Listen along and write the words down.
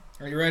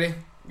Are you ready?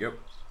 Yep.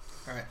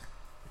 All right.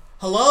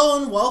 Hello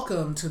and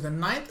welcome to the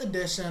 9th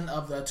edition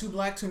of the Too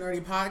Black Too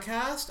Nerdy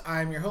podcast.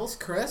 I'm your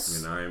host,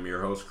 Chris. And I am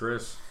your host,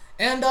 Chris.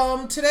 And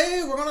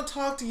today we're going to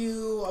talk to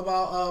you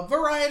about a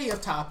variety of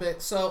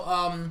topics.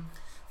 So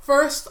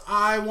first,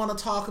 I want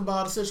to talk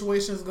about a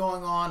situation that's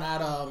going on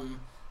at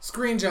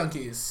Screen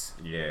Junkies.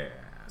 Yeah.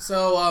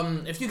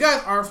 So if you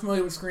guys aren't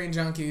familiar with Screen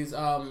Junkies,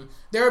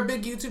 they're a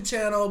big YouTube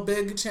channel,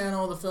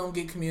 the film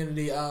geek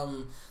community.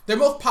 Their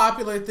most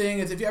popular thing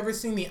is, if you ever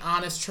seen the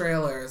Honest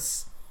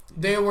trailers,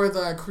 they were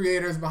the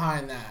creators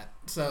behind that.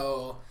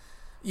 So,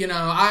 you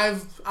know,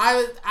 I've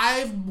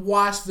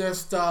watched their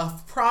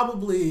stuff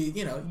probably,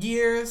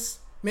 years,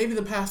 maybe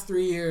the past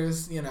 3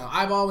 years.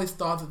 I've always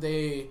thought that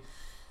they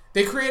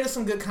created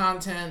some good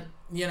content.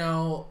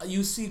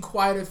 You see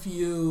quite a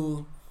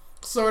few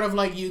sort of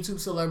like YouTube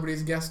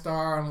celebrities guest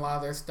star on a lot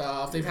of their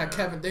stuff. They've had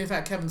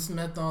Kevin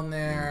Smith on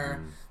there.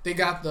 Mm-hmm. They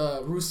got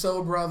the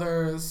Russo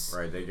brothers.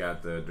 Right, they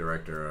got the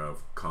director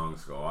of Kong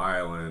Skull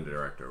Island, the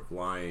director of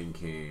Lion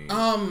King.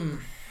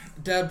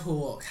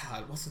 Deadpool.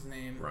 God, what's his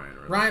name?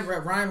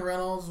 Ryan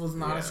Reynolds was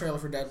an honest trailer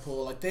for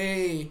Deadpool. Like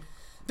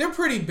they're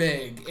pretty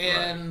big.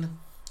 And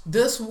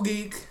this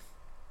week,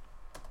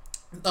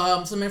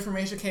 some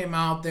information came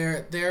out.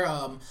 They're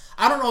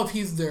I don't know if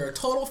he's their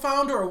total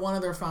founder or one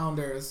of their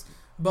founders.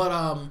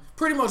 But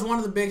pretty much one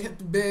of the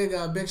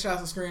big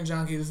shots of Screen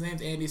Junkies, his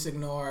name's Andy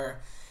Signore,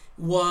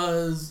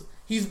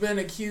 he's been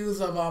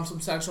accused of some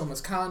sexual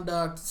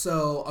misconduct.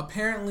 So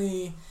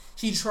apparently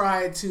he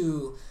tried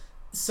to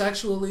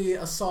sexually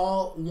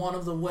assault one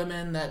of the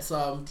women that's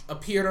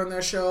appeared on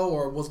their show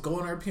or was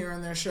going to appear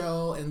on their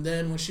show. And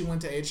then when she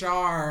went to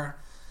HR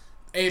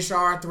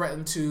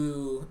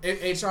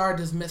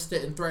dismissed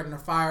it and threatened to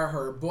fire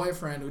her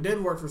boyfriend, who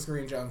did work for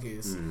Screen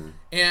Junkies. Mm-hmm.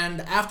 And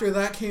after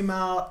that came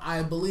out,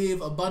 I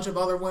believe a bunch of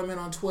other women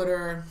on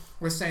Twitter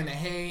were saying that,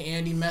 hey,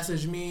 Andy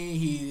messaged me,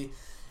 he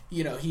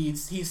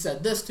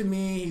said this to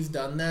me, he's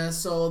done this.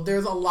 So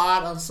there's a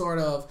lot of sort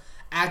of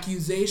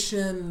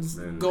accusations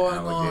going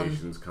on.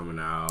 Allegations coming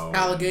out,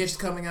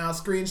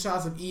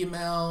 screenshots of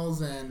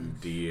emails and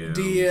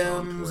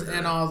DMs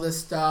and all this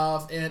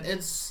stuff. And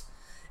it's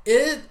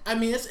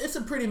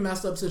a pretty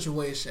messed up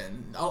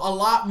situation.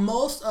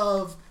 Most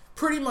of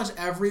pretty much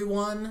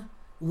everyone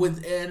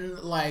within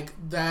like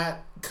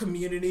that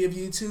community of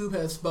YouTube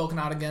has spoken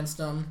out against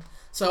them.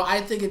 So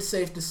I think it's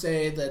safe to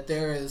say that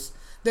there's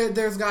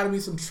got to be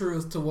some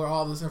truth to where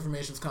all this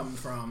information is coming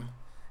from.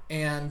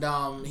 And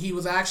he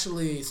was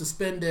actually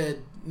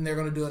suspended, and they're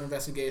going to do an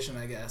investigation,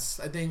 I guess.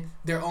 I think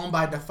they're owned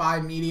by Defy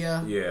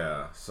Media.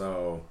 Yeah.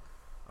 So,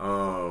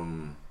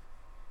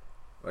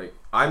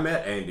 I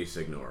met Andy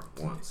Signore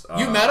once.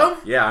 You met him?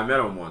 Yeah, I met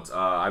him once.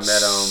 I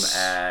met him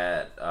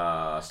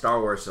at Star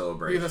Wars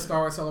Celebration. You had a Star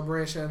Wars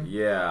Celebration?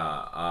 Yeah.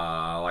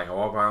 I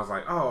walked by, I was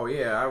like, oh,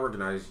 yeah, I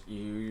recognize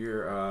you.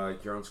 You're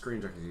on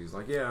Screen Junkies. He's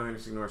like, yeah, I'm Andy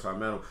Signore. So I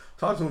met him.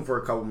 Talked to him for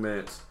a couple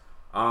minutes.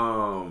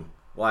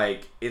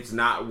 It's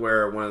not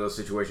one of those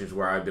situations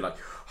where I'd be like,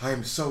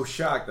 I'm so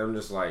shocked. I'm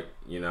just like,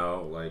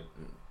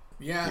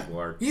 yeah. People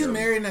are He's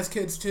married and has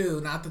kids,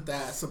 too. Not that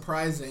that's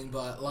surprising,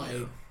 but,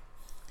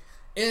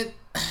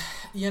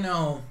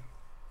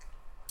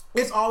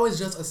 it's always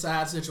just a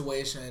sad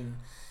situation.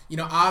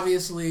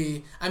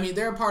 Obviously,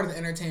 they're a part of the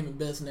entertainment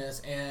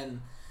business,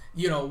 and,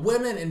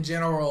 women in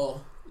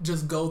general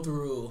just go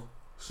through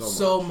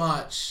so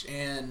much.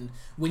 And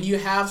when you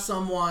have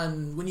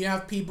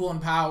people in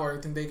power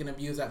who think they can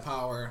abuse that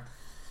power,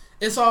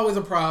 it's always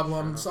a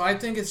problem. So I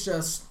think it's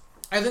just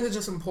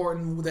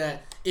important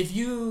that if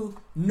you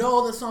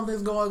know that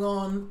something's going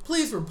on,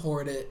 please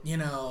report it.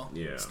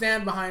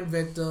 Stand behind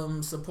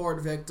victims,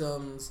 support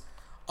victims,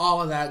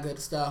 all of that good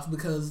stuff.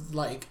 Because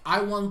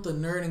I want the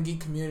nerd and geek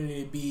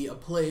community to be a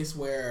place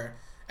where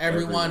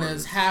everyone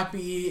is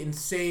happy and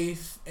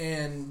safe,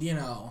 and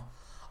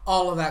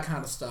all of that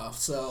kind of stuff.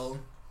 So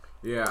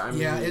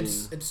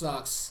it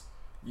sucks.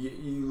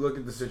 You look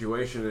at the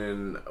situation,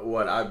 and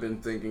what I've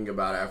been thinking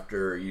about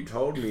after you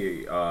told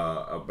me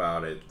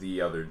about it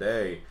the other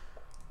day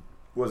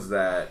was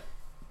that,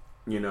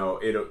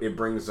 it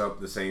brings up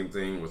the same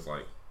thing with,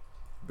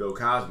 Bill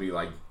Cosby,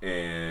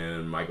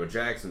 and Michael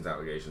Jackson's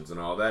allegations and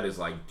all that is,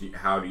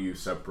 how do you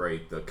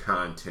separate the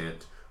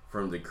content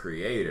from the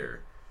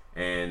creator?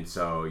 And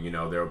so,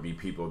 there will be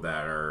people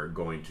that are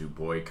going to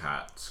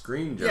boycott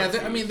Screen Junkies. Yeah,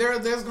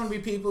 there's going to be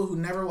people who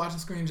never watch a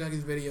Screen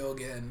Junkies video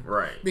again.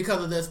 Right.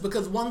 Because of this.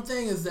 Because one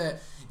thing is that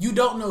you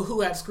don't know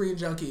who at Screen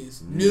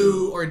Junkies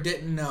knew or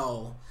didn't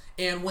know.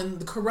 And when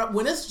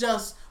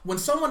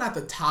someone at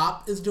the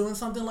top is doing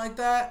something like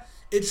that,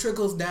 it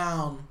trickles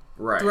down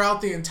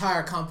throughout the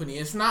entire company.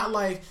 It's not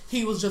like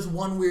he was just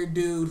one weird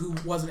dude who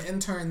was an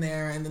intern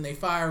there and then they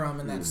fire him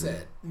and that's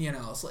it.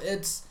 So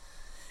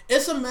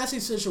it's a messy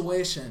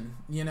situation,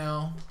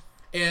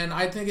 and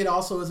I think it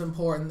also is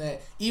important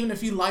that even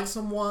if you like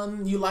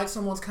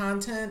someone's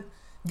content,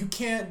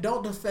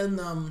 don't defend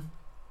them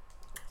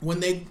when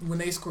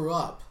they screw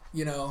up,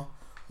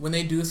 when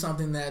they do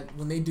something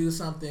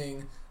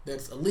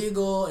that's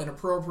illegal,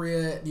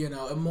 inappropriate,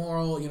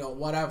 immoral,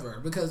 whatever.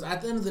 Because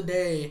at the end of the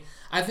day,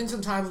 I think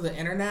sometimes with the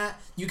internet,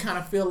 you kind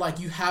of feel like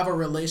you have a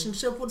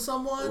relationship with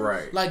someone.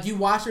 Right. Like, you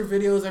watch your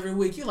videos every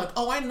week. You're like,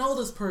 oh, I know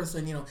this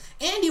person.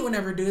 Andy would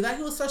never do that.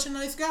 He was such a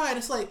nice guy. And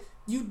it's like,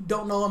 you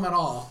don't know him at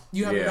all.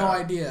 You have no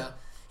idea.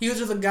 He was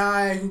just a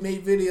guy who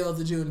made videos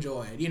that you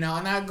enjoyed. And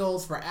that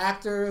goes for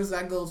actors.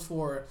 That goes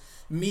for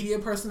media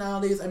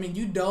personalities. I mean,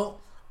 you don't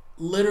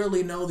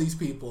literally know these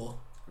people.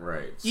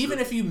 Right. Even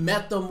if you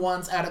met them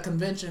once at a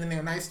convention and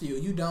they're nice to you,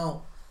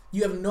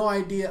 you have no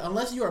idea,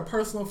 unless you are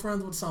personal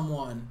friends with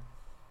someone,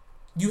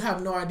 you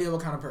have no idea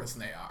what kind of person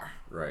they are.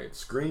 Right.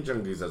 Screen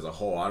Junkies as a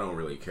whole, I don't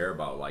really care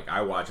about. Like,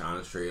 I watch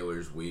Honest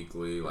Trailers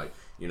weekly. Like,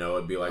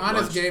 it'd be like...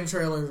 Honest Game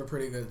trailers are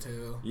pretty good,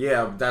 too.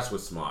 Yeah, that's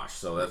with Smosh,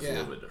 so that's a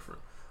little bit different.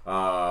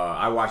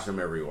 I watch them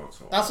every once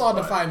in a while. That's all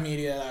Defy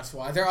Media, that's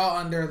why. They're all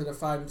under the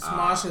Defy...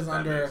 Smosh is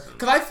under...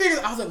 Because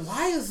I was like,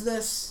 why is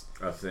this...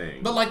 a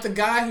thing? But, like, the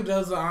guy who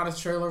does the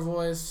Honest Trailer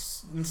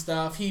voice and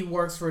stuff, he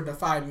works for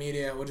Defy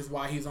Media, which is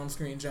why he's on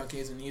Screen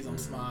Junkies and he's on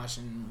Smosh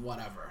and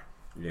whatever.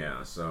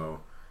 Yeah,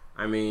 so,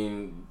 I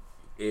mean,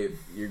 if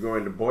you're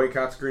going to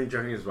boycott Screen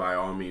Junkies, by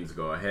all means,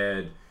 go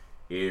ahead.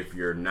 If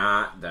you're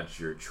not, that's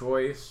your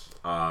choice.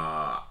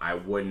 I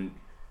wouldn't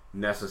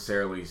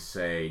necessarily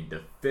say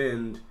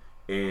defend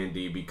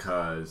Andy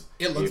because...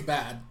 it looks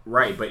bad.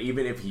 Right, but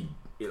even if he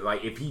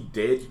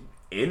did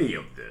any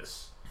of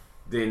this,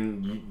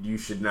 then you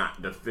should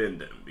not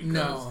defend him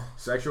because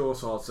sexual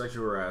assault,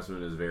 sexual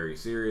harassment is very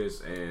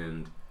serious,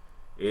 and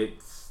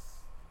it's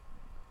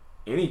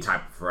any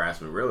type of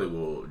harassment really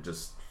will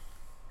just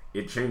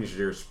changes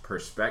your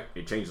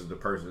perspective. It changes the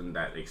person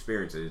that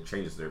experiences it. It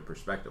changes their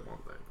perspective on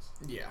things.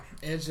 Yeah,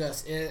 it's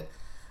a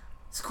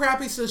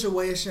crappy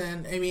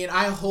situation. I mean,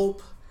 I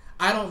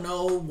don't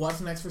know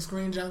what's next for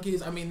Screen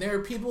Junkies. I mean, there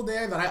are people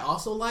there that I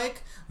also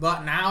like,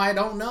 but now I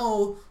don't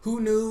know who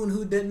knew and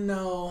who didn't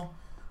know.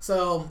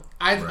 So,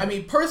 I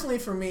mean, personally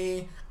for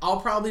me,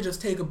 I'll probably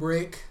just take a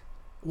break,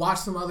 watch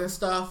some other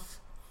stuff,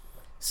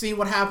 see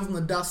what happens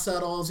when the dust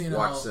settles,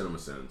 Watch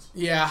CinemaSins.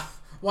 Yeah,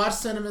 watch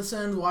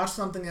CinemaSins, watch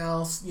something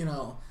else,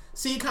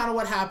 see kind of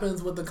what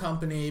happens with the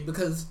company,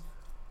 because,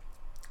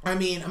 I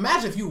mean,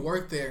 imagine if you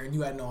worked there and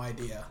you had no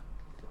idea.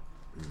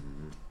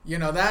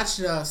 Mm-hmm. That's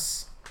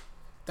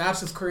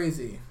just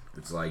crazy.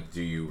 It's like,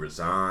 do you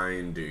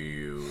resign? Do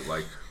you,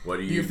 what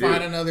do you do?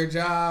 Find another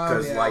job?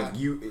 Because,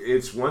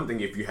 it's one thing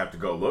if you have to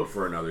go look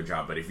for another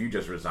job, but if you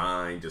just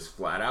resign, just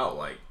flat out,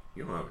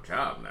 you don't have a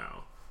job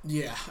now.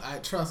 Yeah, I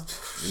trust.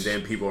 And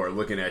then people are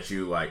looking at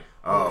you like,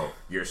 oh,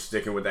 you're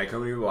sticking with that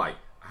company? Like,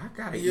 I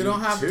gotta eat too. You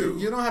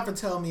don't have to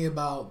tell me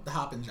about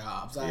hopping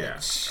jobs.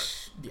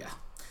 Yeah.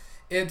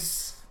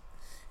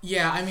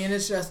 I mean,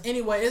 it's just,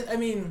 anyway,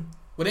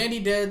 what Andy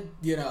did,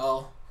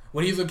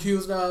 what he's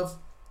accused of,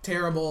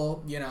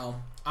 terrible,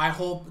 I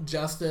hope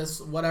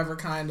justice, whatever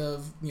kind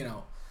of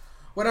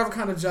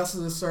justice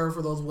is served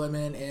for those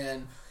women,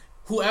 and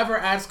whoever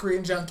at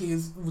Screen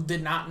Junkies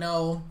did not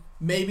know,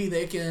 maybe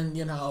they can,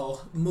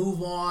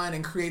 move on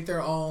and create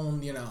their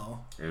own,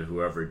 and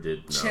whoever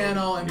did know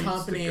channel and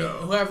company,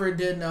 whoever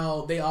did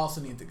know, they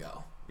also need to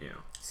go. Yeah.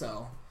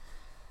 So,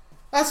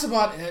 that's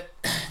about it.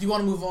 You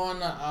want to move on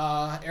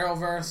to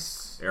Arrowverse?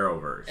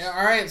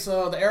 Alright,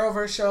 so the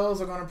Arrowverse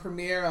shows are going to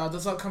premiere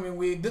this upcoming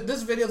week.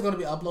 This video is going to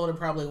be uploaded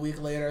probably a week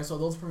later, so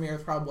those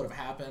premieres probably would have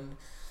happened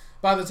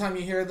by the time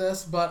you hear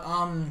this. But,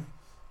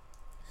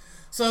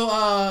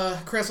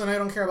 Chris, I know you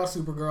don't care about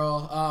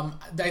Supergirl.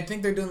 I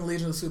think they're doing the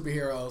Legion of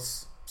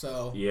Superheroes.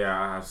 So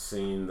yeah, I've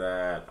seen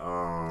that.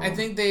 I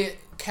think they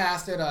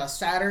casted a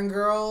Saturn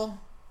Girl.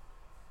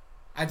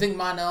 I think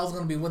Mon-El's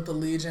going to be with the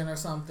Legion or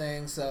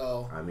something,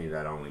 so... I mean,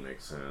 that only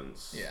makes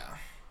sense. Yeah.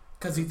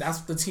 Because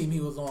that's the team he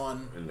was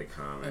on in the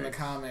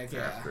comic.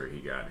 Yeah. After he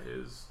got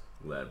his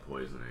lead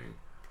poisoning.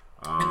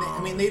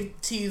 And they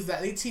teased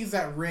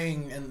that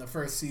ring in the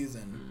first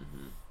season.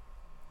 Mm-hmm.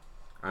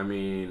 I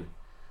mean,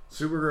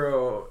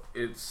 Supergirl,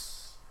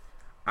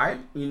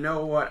 you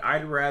know what?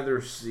 I'd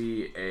rather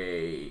see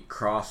a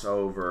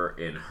crossover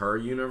in her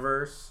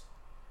universe,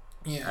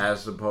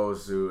 as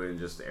opposed to in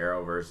just the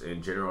Arrowverse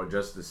in general,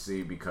 just to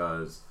see,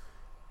 because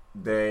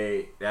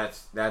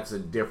that's a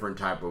different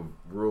type of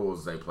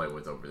rules they play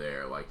with over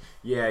there.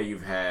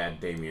 You've had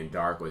Damien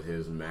Dark with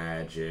his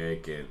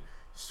magic and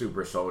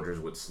super soldiers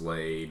with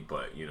Slade,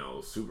 but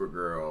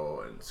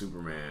Supergirl and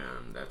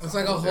Superman, it's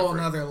like a whole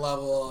nother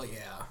level.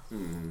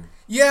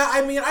 Yeah,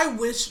 I mean, I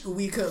wish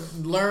we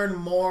could learn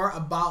more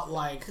about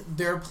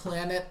their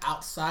planet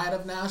outside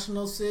of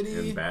National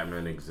City. And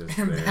Batman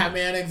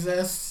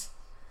exists.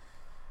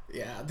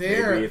 Yeah,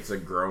 maybe it's a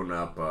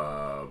grown-up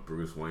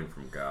Bruce Wayne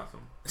from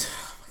Gotham.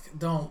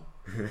 Don't.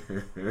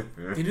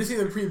 Did you see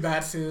the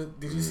pre-bat suit?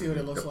 Did you see what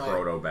it looks like?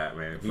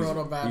 Proto-Batman.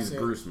 He's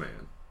Bruce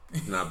Man.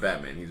 He's not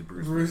Batman. He's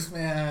Bruce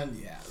Man.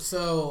 Yeah.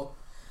 So,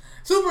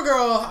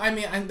 Supergirl. I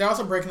mean, they're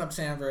also breaking up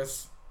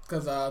Samverse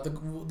because the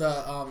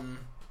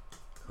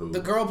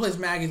girl who plays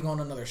Maggie's going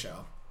to another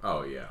show.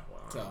 Oh yeah.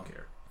 Well, I don't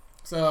care.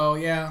 So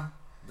yeah.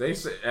 They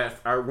said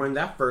when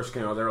that first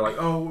came out, they were like,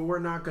 "Oh, we're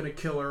not gonna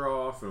kill her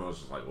off," and I was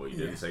just like, "Well, you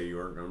didn't say you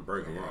weren't gonna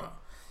break her off."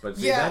 But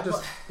see,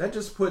 that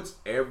just puts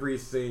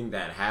everything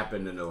that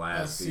happened in the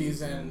last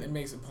season. It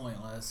makes it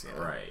pointless. Yeah.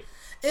 Right.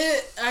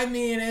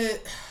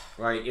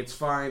 Like, it's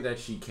fine that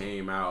she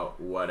came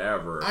out,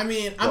 whatever. I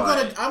mean,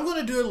 I'm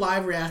gonna do a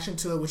live reaction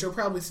to it, which you'll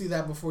probably see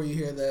that before you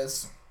hear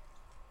this.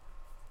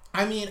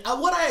 I mean,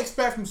 what I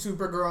expect from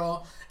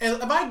Supergirl is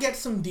if I get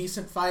some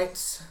decent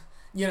fights,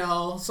 you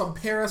know, some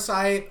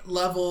parasite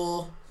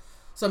level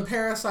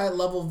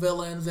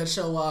villains that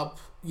show up,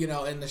 you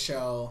know, in the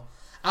show,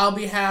 I'll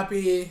be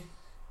happy.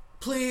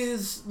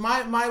 Please,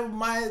 my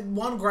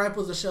one gripe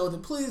was the show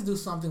that please do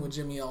something with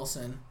Jimmy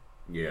Olsen.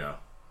 Yeah.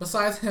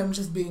 Besides him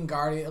just being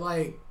Guardian,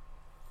 like,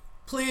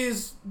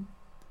 please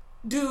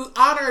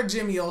honor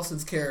Jimmy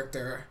Olsen's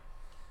character,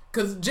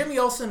 because Jimmy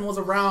Olsen was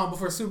around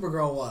before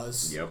Supergirl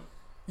was. Yep.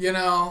 You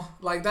know,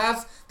 like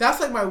that's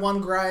like my one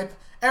gripe.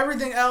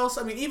 Everything else,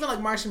 I mean, even like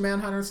Martian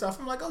Manhunter and stuff,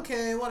 I'm like,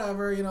 okay,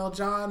 whatever. You know,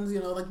 John's,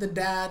 you know, like the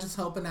dad just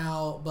helping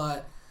out,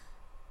 but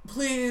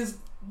please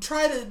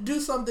try to do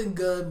something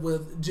good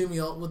with Jimmy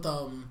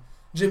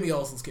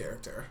Olsen's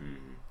character.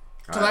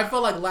 Because I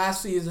felt like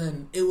last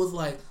season it was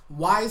like,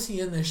 why is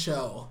he in this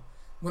show?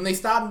 When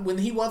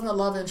he wasn't a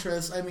love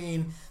interest, I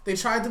mean, they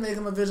tried to make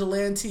him a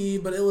vigilante,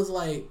 but it was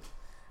like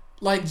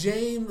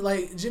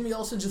Jimmy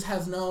Olsen just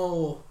has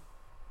no.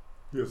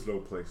 He has no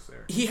place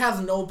there. He has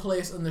no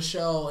place in the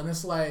show, and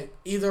it's like,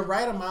 either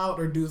write him out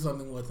or do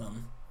something with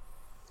him.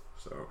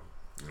 So,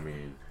 I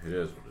mean, it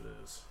is what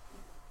it is.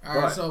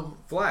 Alright, so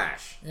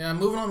Flash. Yeah,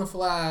 moving on to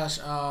Flash.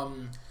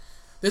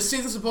 This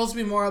season's supposed to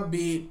be more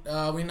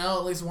upbeat. We know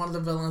at least one of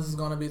the villains is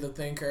going to be the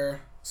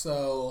Thinker,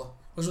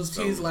 which was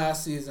teased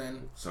last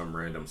season. Some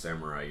random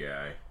samurai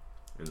guy.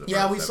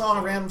 We saw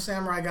a random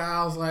samurai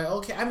guy. I was like,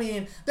 okay. I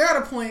mean, they're at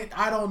a point,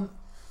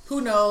 who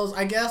knows?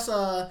 I guess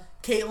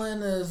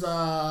Caitlin is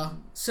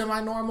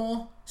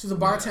semi-normal. She's a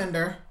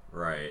bartender.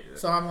 Right.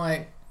 So I'm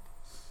like,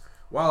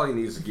 Wally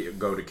needs to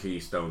go to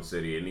Keystone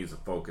City and needs to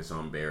focus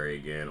on Barry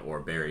again, or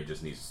Barry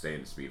just needs to stay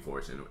in the Speed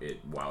Force and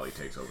Wally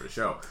takes over the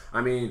show.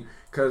 I mean,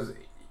 because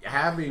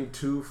having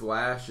two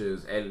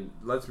Flashes, and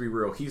let's be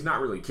real, he's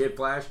not really Kid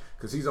Flash,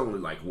 because he's only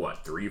like,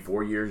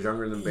 3-4 years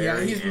younger than Barry?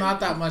 Yeah, he's not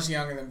that much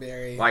younger than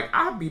Barry. Like,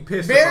 I'd be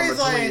pissed if I'm a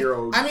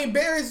 20-year-old. I mean,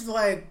 Barry's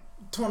like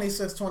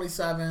 26,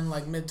 27,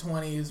 like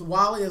mid-20s.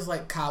 Wally is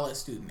like college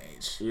student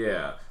age.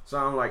 Yeah. So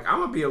I'm like,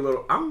 I'm gonna be a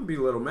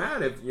little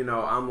mad if, you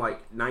know, I'm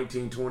like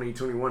 19, 20,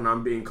 21 and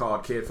I'm being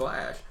called Kid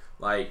Flash.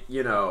 Like,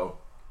 you know.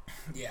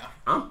 Yeah.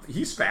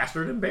 He's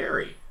faster than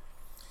Barry.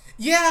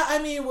 Yeah, I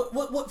mean,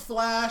 what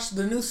Flash,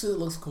 the new suit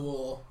looks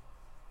cool.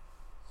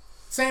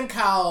 Same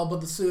cowl, but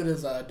the suit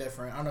is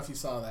different. I don't know if you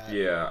saw that.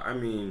 Yeah, I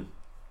mean,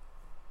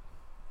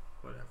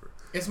 whatever.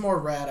 It's more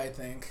red, I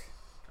think.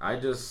 I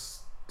just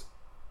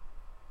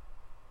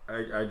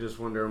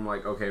wonder, I'm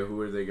like, okay,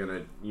 who are they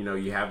gonna, you know,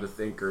 you have the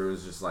Thinker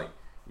who's just like,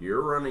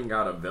 you're running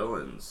out of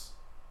villains.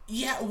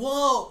 Yeah,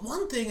 well,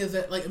 one thing is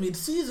that, like, I mean,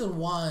 season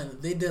 1,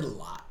 they did a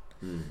lot.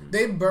 Mm-hmm.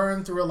 They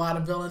burned through a lot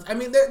of villains. I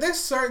mean, there's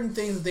certain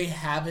things they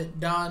haven't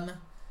done,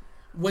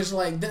 which,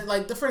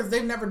 the first,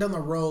 they've never done the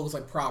rogues,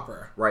 like,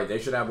 proper. Right, they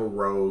should have a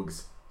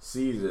rogues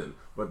season,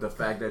 but the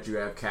fact that you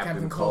have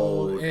Captain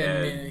Cold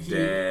and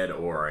Dead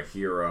or a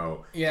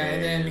Hero. Yeah,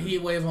 and then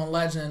Heatwave on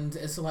Legends,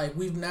 it's like,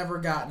 we've never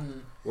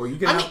gotten... Well,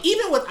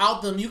 even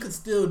without them, you could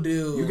still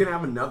do... You can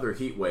have another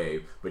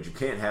Heatwave, but you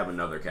can't have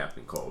another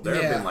Captain Cold. There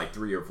have been like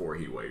 3 or 4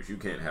 Heatwaves. You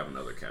can't have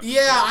another Captain Cold.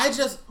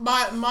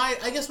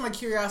 I guess my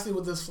curiosity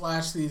with this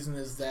Flash season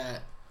is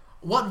that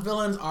what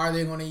villains are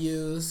they going to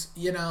use?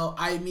 You know,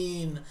 I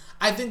mean,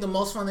 I think the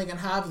most fun they can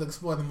have is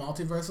explore the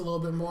multiverse a little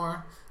bit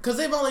more. Because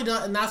they've only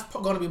done... And that's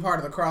going to be part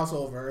of the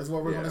crossover, is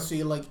where we're going to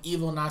see, like,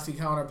 evil Nazi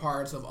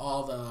counterparts of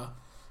all the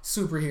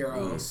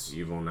superheroes.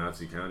 Evil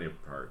Nazi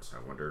counterparts.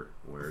 I wonder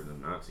where the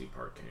Nazi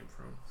part came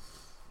from.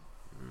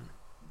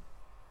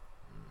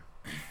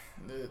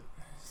 Is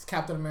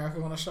Captain America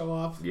going to show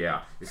up?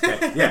 Yeah.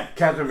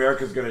 Captain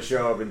America's going to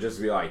show up and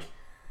just be like,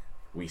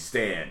 we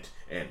stand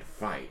and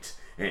fight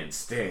and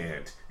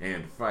stand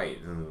and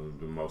fight.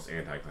 The most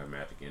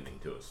anticlimactic ending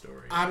to a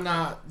story. I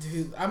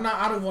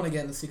don't want to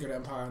get into Secret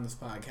Empire on this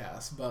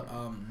podcast, but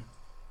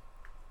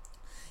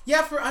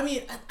yeah,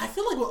 I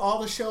feel like with all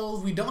the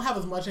shows, we don't have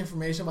as much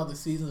information about the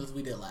seasons as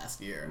we did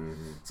last year.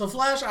 Mm-hmm. So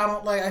Flash,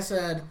 like I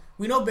said,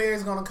 we know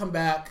Barry's going to come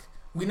back.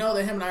 We know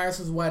that him and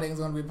Iris' wedding is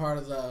going to be part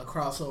of the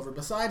crossover.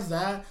 Besides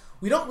that,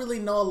 we don't really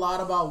know a lot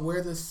about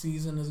where this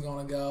season is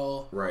going to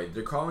go. Right.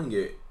 They're calling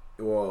it,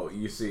 well,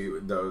 you see,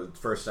 the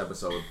first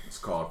episode is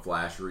called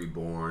Flash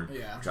Reborn,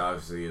 which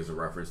obviously is a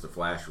reference to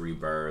Flash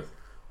Rebirth,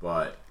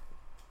 but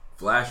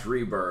Flash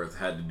Rebirth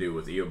had to do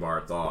with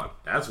Eobard Thawne.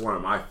 That's one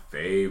of my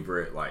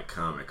favorite, like,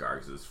 comic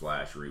arcs is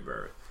Flash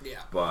Rebirth. Yeah.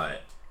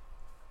 But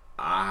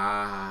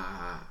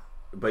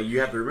you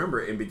have to remember,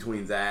 in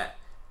between that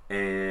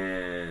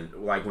and,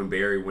 like, when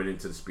Barry went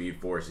into the Speed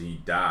Force, he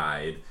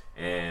died,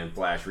 and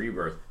Flash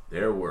Rebirth,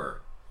 there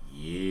were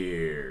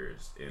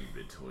years in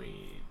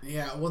between.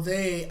 Yeah, well,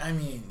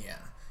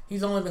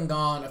 He's only been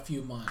gone a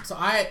few months. So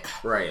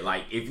Right,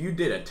 like, if you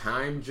did a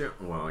time jump...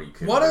 Well, you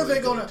couldn't what really are they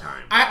do going a to...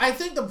 time I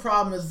think the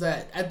problem is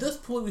that at this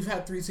point we've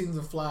had 3 seasons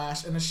of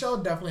Flash, and the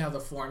show definitely has a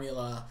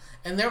formula,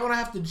 and they're going to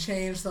have to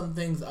change some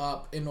things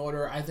up in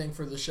order, I think,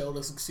 for the show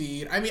to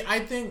succeed. I mean, I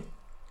think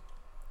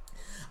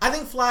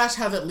Flash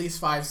has at least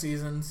 5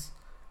 seasons.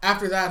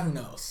 After that, who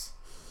knows?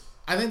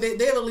 I think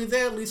they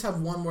at least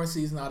have one more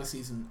season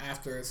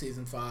after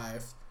season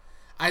 5.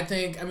 I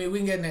mean, we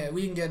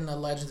can get into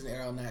Legends and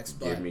Arrow next,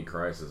 but give me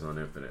Crisis on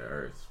Infinite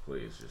Earths,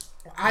 please. Just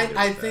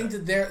I think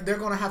that they're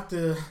gonna have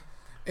to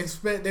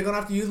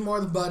use more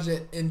of the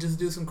budget and just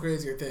do some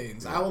crazier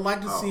things. Yeah. I would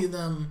like to see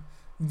them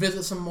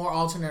visit some more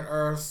alternate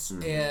Earths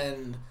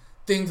and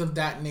things of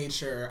that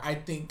nature. I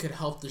think could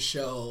help the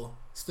show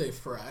stay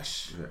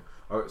fresh. Yeah.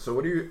 All right, so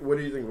what do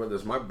you think about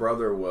this? My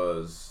brother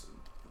was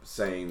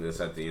saying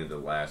this at the end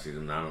of last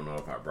season. I don't know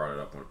if I brought it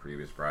up on a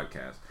previous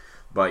broadcast.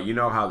 But you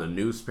know how the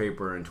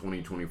newspaper in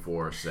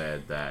 2024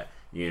 said that,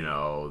 you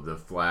know, the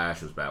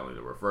Flash was battling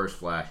the Reverse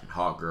Flash, and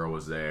Hawkgirl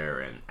was there,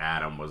 and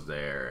Atom was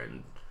there,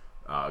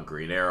 and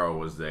Green Arrow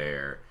was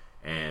there,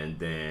 and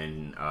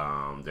then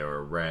there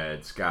were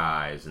red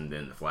skies, and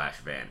then the Flash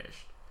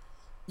vanished.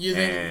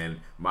 And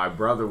my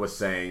brother was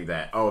saying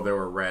that, there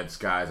were red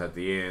skies at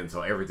the end,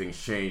 so everything's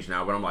changed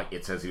now. But I'm like,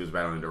 it says he was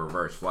battling the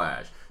Reverse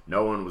Flash.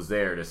 No one was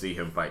there to see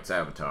him fight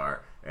Savitar,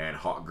 and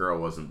Hawkgirl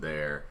wasn't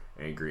there.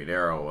 And Green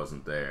Arrow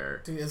wasn't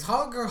there. Dude, is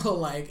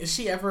Hawkgirl, is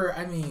she ever,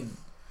 I mean,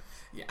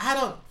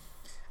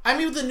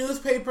 with the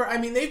newspaper,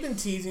 they've been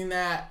teasing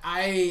that.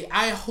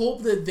 I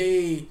hope that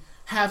they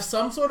have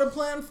some sort of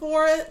plan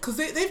for it, because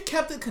they've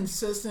kept it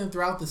consistent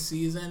throughout the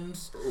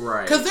seasons.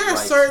 Right. Because there are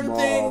certain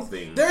things,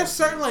 there are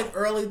certain,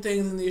 early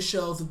things in these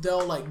shows that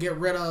they'll, get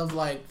rid of,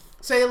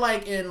 say,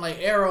 in,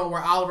 Arrow,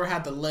 where Oliver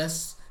had the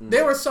list.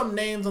 There were some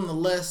names on the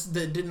list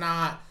that did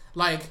not...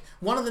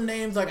 one of the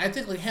names, I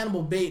think,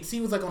 Hannibal Bates, he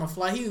was, on a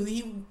Flash,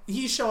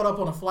 he showed up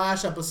on a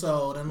Flash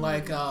episode, and,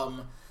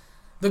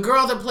 the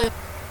girl that played...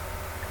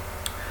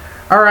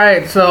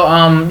 Alright, so,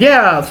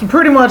 so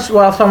pretty much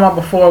what I was talking about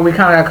before, we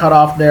kind of got cut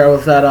off there,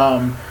 was that,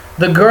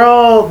 the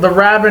girl, the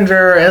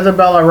Ravager,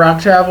 Isabella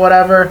Rakchev,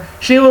 whatever,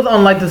 she was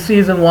on, the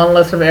season 1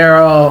 list of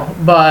Arrow,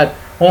 but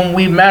when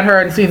we met her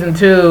in season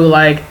 2,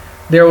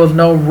 there was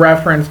no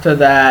reference to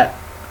that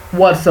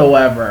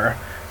whatsoever.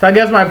 So I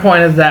guess my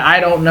point is that I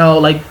don't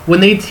know, when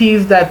they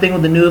teased that thing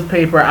with the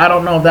newspaper, I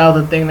don't know if that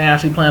was the thing they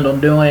actually planned on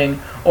doing,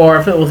 or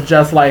if it was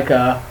just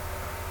a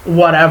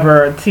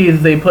whatever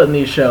tease they put in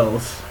these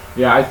shows.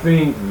 Yeah, I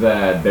think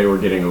that they were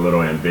getting a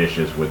little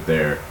ambitious with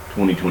their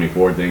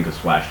 2024 thing, because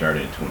Flash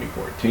started in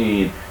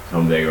 2014,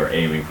 so they were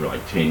aiming for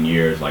 10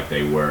 years like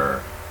they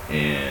were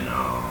in,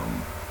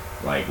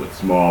 with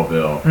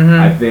Smallville.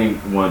 I think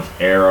once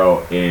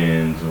Arrow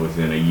ends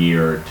within a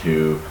year or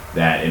two,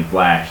 that in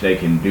Flash they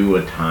can do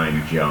a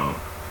time jump,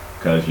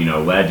 because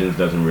Legends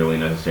doesn't really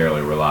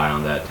necessarily rely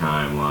on that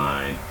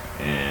timeline,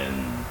 and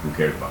who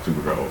cares about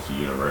Supergirl's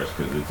universe,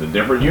 because it's a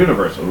different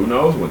universe, so who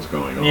knows what's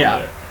going on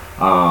there.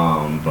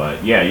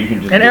 But yeah, you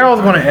can just... And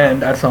Arrow's going to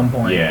end at some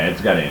point. Yeah,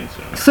 it's got to end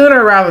soon.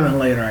 Sooner rather than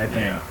later, I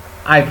think. Yeah.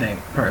 I think,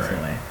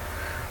 personally. Right.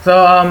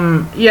 So,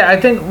 I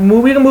think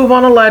we can move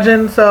on to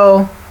Legends.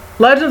 So,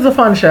 Legends is a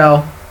fun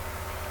show.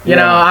 You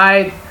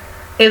know,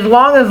 as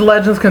long as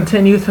Legends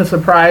continues to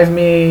surprise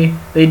me,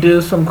 they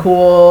do some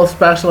cool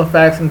special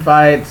effects and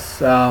fights.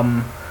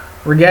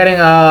 We're getting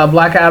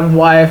Black Adam's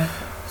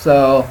wife,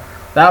 so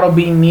that'll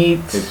be neat.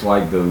 It's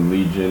like the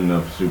Legion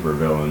of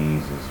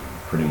Supervillains is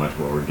pretty much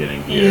what we're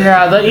getting here.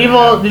 Yeah, the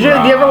evil. Did you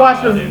ever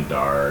watch the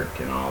Dark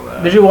and all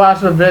that? Did you watch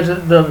the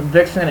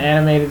Vixen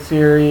animated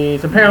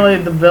series? Apparently,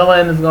 the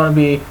villain is going to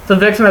be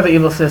Vixen is the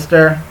evil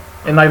sister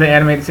in the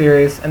animated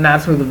series, and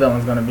that's who the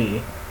villain's going to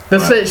be.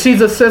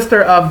 She's a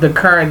sister of the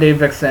current day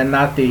Vixen,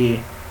 not the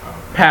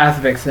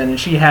past Vixen, and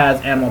she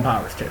has animal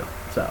powers too.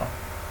 So,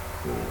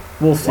 cool.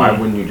 We'll see. Why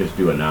wouldn't you just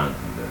do a Nazi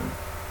then?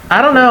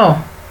 I don't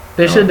know.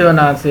 They should do a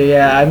Nazi.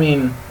 Yeah, I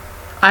mean,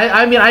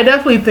 I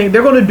definitely think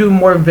they're going to do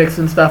more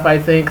Vixen stuff, I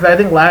think. Because I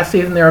think last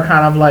season they were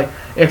kind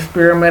of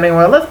experimenting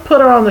with, let's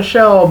put her on the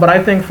show. But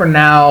I think for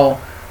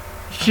now,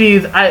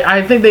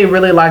 I think they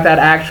really like that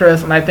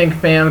actress. And I think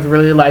fans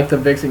really like the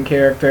Vixen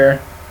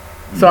character.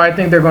 So I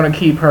think they're going to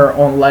keep her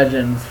on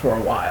Legends for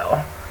a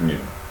while. Yeah.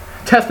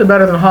 Tested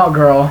better than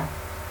Hawkgirl.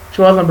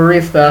 She wasn't a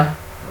barista.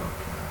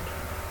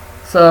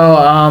 So,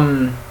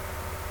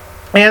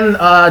 and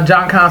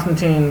John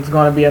Constantine's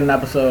going to be in an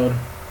episode.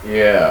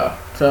 Yeah.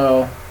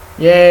 So...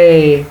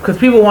 Yay! Because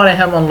people wanted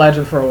him on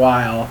Legends for a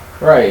while.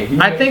 Right.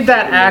 I think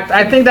that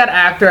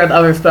actor has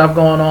other stuff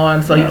going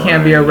on, so he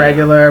can't be a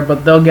regular.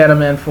 But they'll get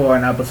him in for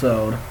an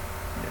episode.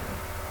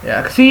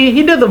 Yeah, because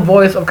he did the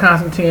voice of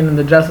Constantine in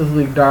the Justice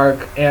League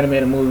Dark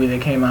animated movie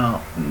that came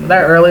out. Was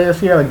that early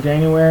this year,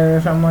 January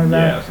or something like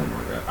that? Yeah, something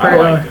like that. I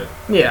liked it.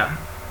 Yeah.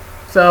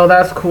 So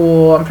that's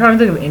cool. I'm trying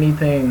to think of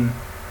anything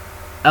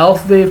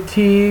else they've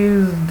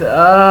teased.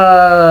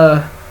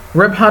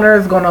 Rip Hunter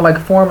is going to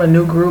form a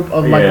new group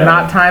of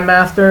not Time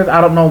Masters.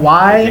 I don't know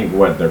why. I think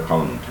what they're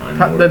calling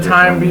them, the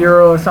Time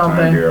Bureau or something.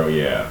 Time Bureau,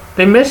 yeah.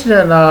 They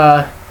mentioned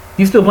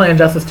You still playing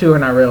Injustice 2 or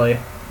not really?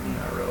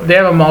 Not really. They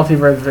have a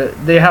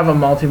multiverse. They have a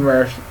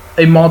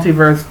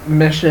multiverse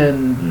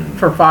mission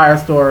for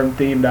Firestorm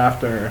themed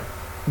after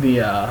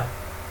the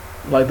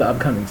like the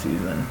upcoming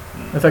season.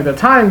 It's like the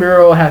Time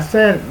Bureau has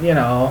sent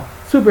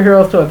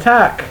superheroes to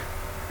attack.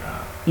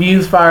 You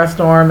use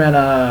Firestorm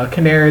and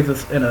Canary's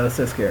an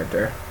assist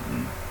character.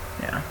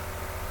 Yeah,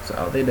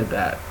 so they did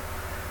that.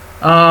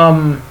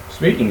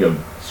 Speaking of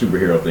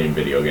superhero themed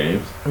video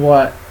games,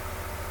 what?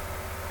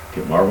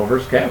 Marvel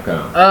vs.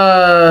 Capcom.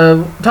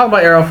 Talk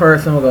about Arrow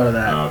first, and we'll go to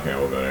that. Okay,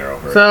 we'll go to Arrow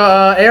first. So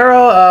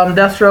Arrow,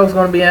 Deathstroke's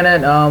going to be in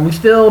it. We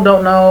still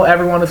don't know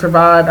everyone who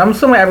survived. I'm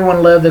assuming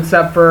everyone lived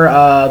except for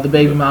the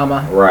baby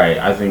mama. Right,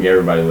 I think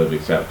everybody lived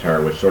except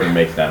her, which sort of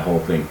makes that whole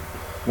thing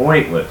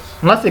pointless.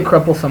 Unless they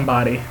cripple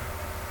somebody.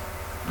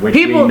 Which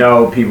we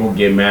know people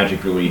get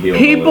magically healed.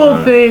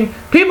 People think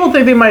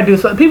they might do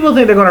something. People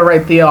think they're going to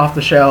write Thea off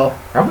the show.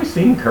 Have we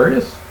seen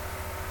Curtis?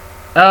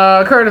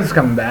 Curtis is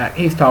coming back.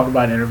 He's talked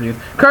about in interviews.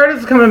 Curtis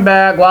is coming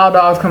back. Wild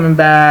Dog's coming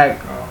back.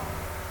 Oh.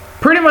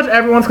 Pretty much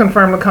everyone's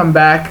confirmed to come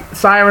back.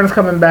 Siren's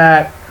coming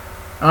back.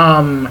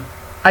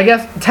 I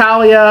guess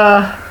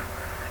Talia,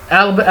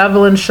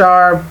 Evelyn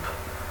Sharp,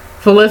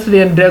 Felicity,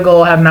 and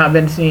Diggle have not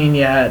been seen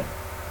yet.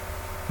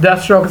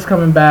 Deathstroke is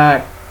coming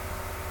back.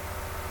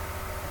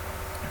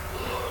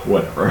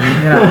 Whatever.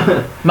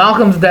 Yeah.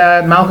 Malcolm's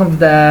dad.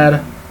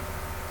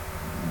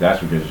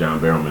 That's because John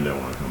Barrowman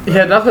didn't want to come back.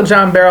 Yeah, that's what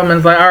John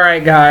Barrowman's like. All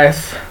right,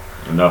 guys.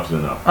 Enough's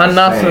enough.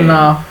 Enough's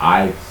enough.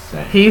 I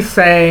say. He's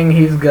saying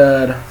he's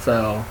good.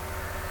 So,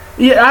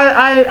 yeah,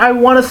 I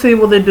want to see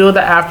what they do with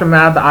the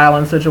aftermath of the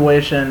island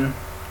situation.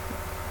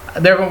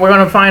 We're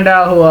going to find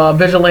out who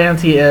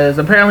Vigilante is.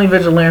 Apparently,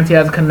 Vigilante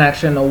has a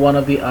connection to one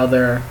of the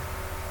other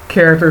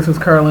characters who's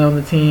currently on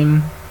the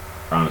team.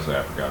 Honestly,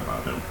 I forgot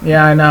about him.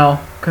 Yeah, I know.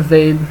 Because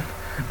they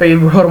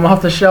wrote him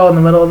off the show in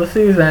the middle of the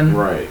season.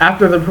 Right.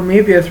 After the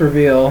Prometheus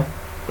reveal.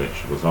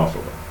 Which was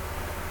also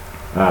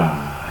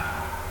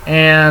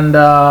And,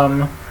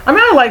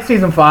 I like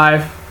season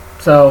 5.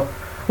 So,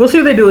 we'll see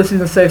what they do with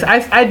season 6. I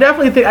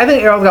think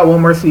Arrow's got one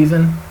more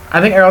season.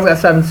 I think Arrow's got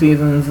 7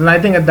 seasons. And I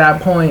think at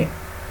that point,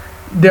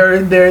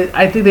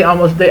 I think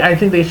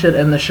they should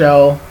end the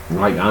show.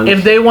 Like, honestly,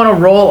 if they want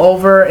to roll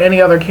over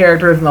any other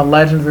characters in the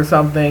Legends or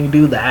something,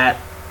 do that.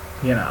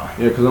 Yeah,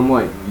 because I'm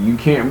like, you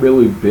can't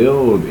really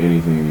build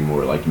anything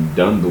anymore. Like, you've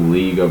done the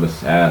League of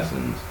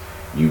Assassins,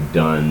 you've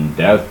done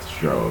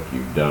Deathstroke,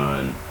 you've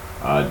done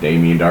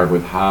Damien Dark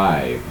with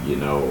Hive,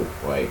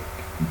 like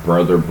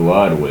Brother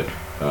Blood with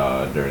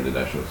during the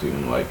Deathstroke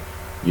season. Like,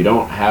 you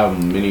don't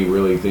have many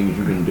really things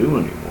you can do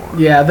anymore.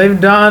 Yeah,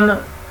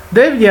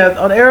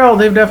 on Arrow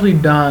they've definitely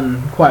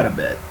done quite a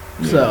bit.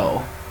 Yeah.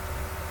 So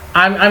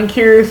I'm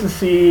curious to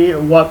see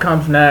what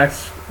comes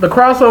next. The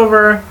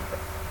crossover,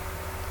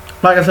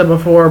 like I said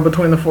before,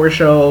 between the 4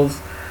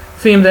 shows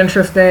seems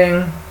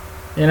interesting.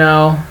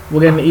 We'll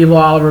get an evil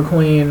Oliver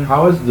Queen.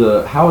 How is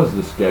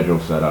the schedule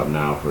set up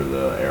now for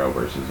the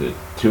Arrowverse? Is it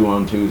 2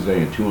 on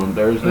Tuesday and 2 on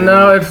Thursday?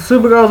 No, it's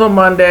Supergirl's on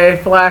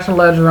Monday, Flash and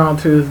Legends are on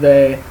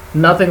Tuesday,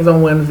 Nothing's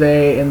on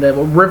Wednesday, and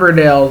then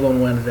Riverdale's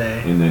on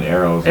Wednesday. And then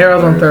Arrow's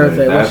on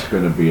Thursday. That's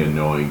going to be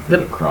annoying for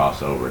the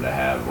crossover to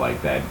have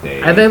like that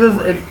day. I think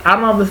I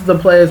don't know if this is the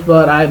place,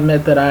 but I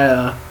admit that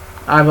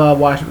I've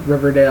watched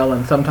Riverdale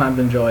and sometimes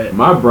enjoy it.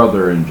 My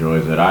brother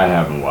enjoys it. I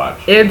haven't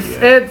watched it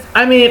yet.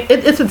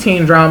 It's a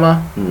teen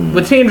drama.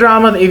 With teen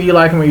drama, either you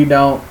like them or you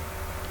don't.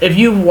 If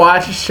you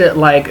watch shit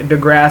like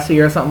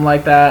Degrassi or something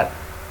like that,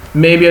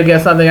 maybe you'll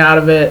get something out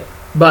of it.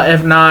 But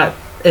if not,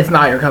 it's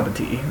not your cup of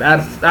tea.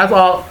 That's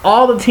all.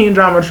 All the teen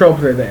drama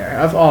tropes are there.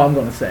 That's all I'm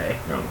gonna say.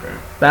 Okay.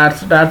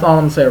 That's all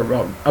I'm gonna say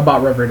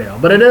about Riverdale.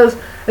 But it is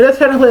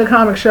technically a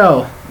comic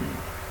show.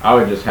 I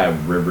would just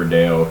have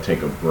Riverdale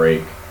take a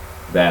break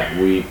that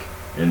week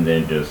and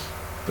then just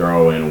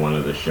throw in one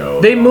of the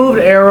shows. They moved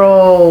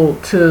Arrow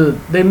to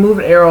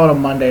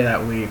Monday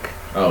that week.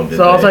 Oh, did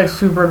so they? It's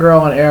like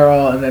Supergirl and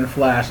Arrow and then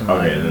Flash and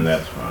Okay, Legends. then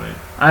that's fine.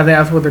 I think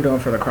that's what they're doing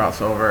for the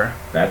crossover.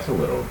 That's a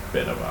little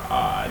bit of an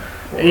odd.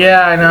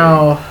 Yeah, I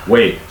know.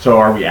 Wait, so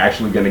are we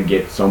actually going to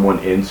get someone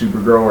in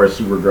Supergirl, or is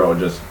Supergirl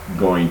just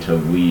going to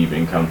leave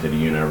and come to the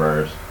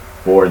universe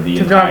for the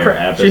entire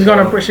episode?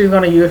 She's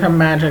gonna use her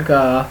magic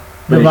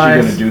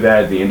device. Is she going to do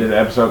that at the end of the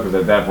episode? Because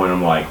at that point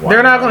I'm like,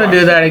 they're not going to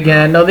do that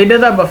again. No, they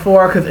did that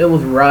before because it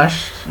was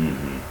rushed.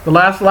 Mm-hmm. The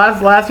last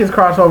year's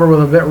crossover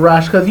was a bit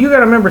rushed because you got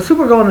to remember,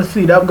 going to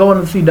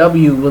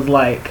CW was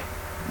like,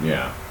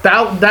 yeah,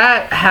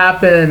 that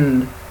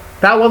happened.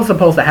 That wasn't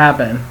supposed to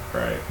happen.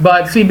 Right.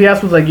 But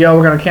CBS was like, yo,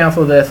 we're going to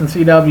cancel this. And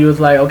CW was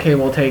like, okay,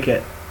 we'll take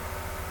it.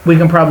 We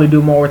can probably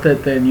do more with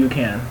it than you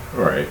can.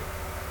 Right.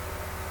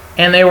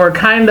 And they were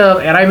comparing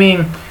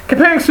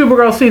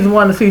Supergirl season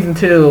 1 to season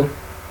 2,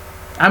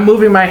 I'm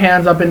moving my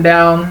hands up and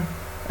down,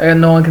 and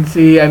no one can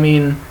see.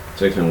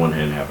 6 in one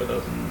hand, half a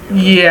dozen.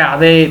 Yeah,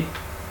 they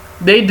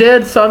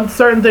did some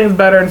certain things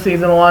better in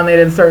season 1. They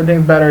did certain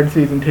things better in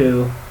season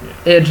 2.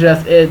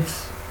 Yeah.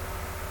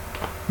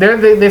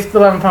 They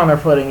still haven't found their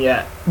footing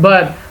yet.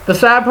 But the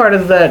sad part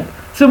is that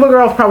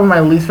Supergirl is probably my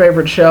least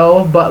favorite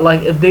show, but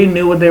like if they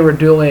knew what they were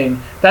doing,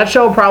 that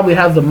show probably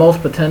has the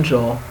most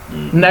potential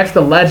next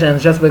to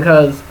Legends, just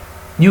because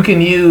you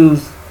can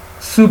use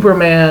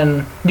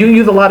Superman. You can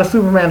use a lot of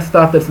Superman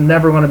stuff that's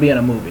never going to be in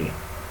a movie,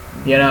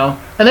 you know.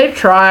 And they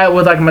try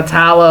with like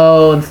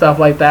Metallo and stuff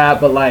like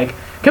that, but like,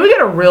 can we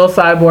get a real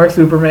cyborg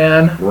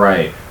Superman?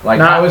 Right. Like,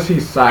 how is he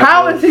cyborg?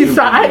 How is he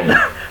cyborg?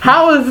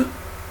 How is?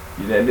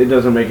 It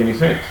doesn't make any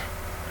sense.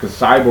 Because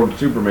cyborg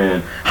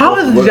Superman. How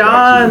is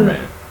John? Like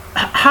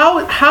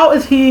how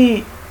is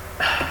he?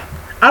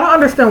 I don't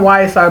understand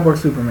why he's cyborg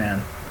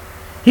Superman.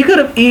 He could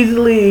have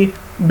easily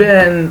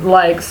been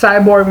like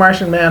cyborg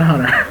Martian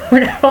Manhunter.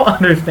 I don't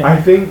understand. I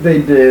think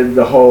they did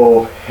the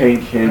whole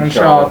Hank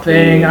Henshaw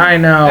thing. I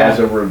know, as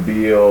a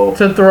reveal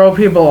to throw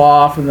people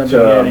off in the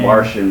beginning.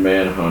 Martian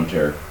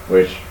Manhunter,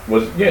 which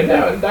was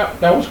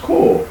that was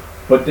cool.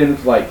 But then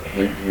it's like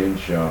Hank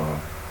Henshaw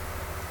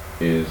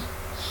is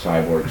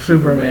cyborg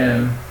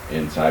Superman.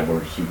 And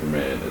cyborg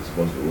Superman is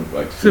supposed to look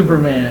like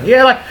Superman.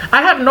 Yeah, like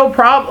I have no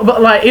problem, but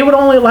like it would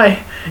only like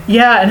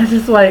and it's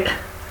just like,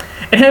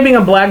 and him being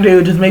a black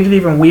dude just makes it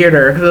even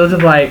weirder because it was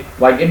just like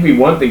it'd be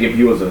one thing if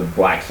he was a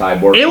black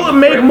cyborg. It would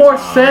make more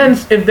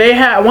sense if they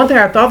had one thing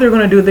I thought they were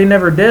gonna do they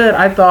never did.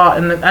 I thought,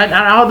 and this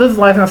is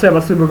the last thing I say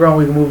about Supergirl. And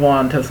we can move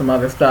on to some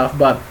other stuff,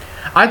 but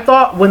I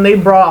thought when they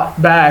brought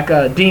back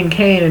Dean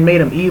Cain and made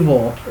him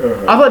evil,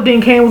 I thought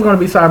Dean Cain was going to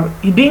be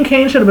cyborg. Dean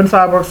Cain should have been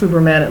cyborg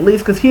Superman at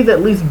least, because he's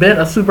at least been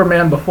a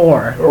Superman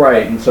before.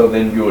 Right, and so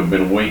then you would have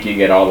been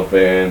winking at all the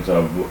fans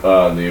of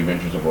the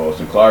Adventures of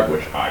Lois and Clark,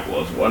 which I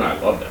was one. I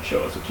loved that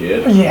show as a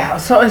kid. Yeah,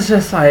 so it's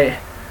just like,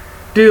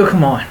 dude,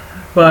 come on.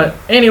 But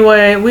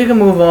anyway, we can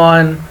move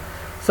on.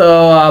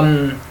 So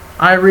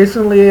I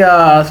recently,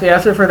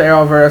 that's it for the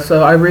Arrowverse.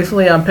 So I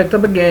recently picked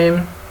up a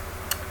game.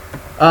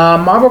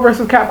 Marvel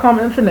vs.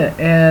 Capcom Infinite,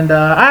 and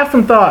I have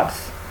some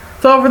thoughts.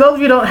 So for those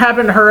of you who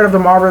haven't heard of the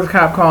Marvel vs.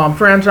 Capcom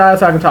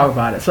franchise, I can talk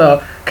about it.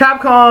 So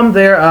Capcom,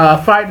 they're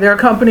a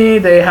company.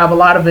 They have a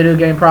lot of video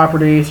game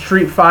properties: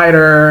 Street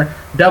Fighter,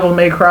 Devil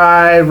May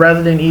Cry,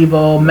 Resident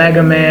Evil,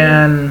 Mega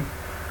Man,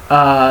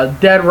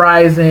 Dead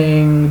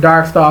Rising,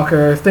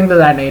 Darkstalkers, things of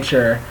that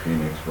nature.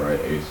 Phoenix Wright,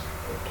 Ace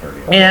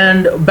Attorney.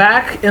 And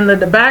back in the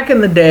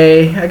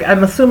day, I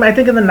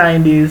think in the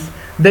 90s,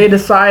 they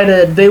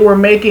decided they were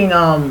making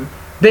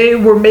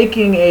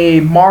a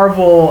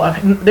Marvel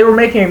X-Men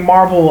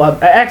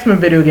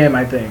video game,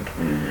 I think.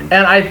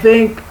 And I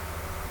think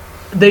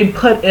they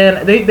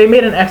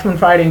made an X-Men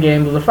fighting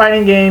game. It was a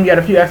fighting game. You had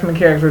a few X-Men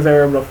characters they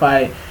were able to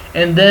fight.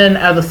 And then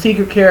as a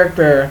secret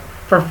character,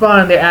 for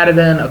fun, they added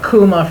in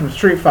Akuma from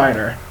Street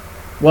Fighter.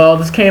 Well,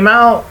 this came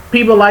out.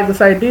 People liked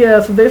this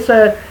idea, so they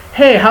said,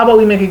 hey, how about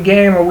we make a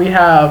game where we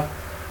have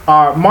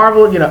our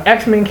Marvel,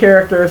 X-Men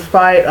characters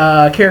fight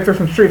characters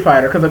from Street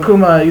Fighter, because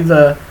Akuma,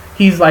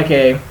 he's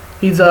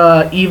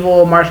a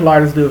evil martial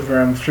artist dude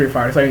from Street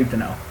Fighter, so I need to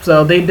know.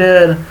 So they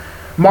did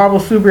Marvel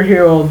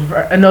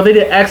superheroes. No, they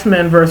did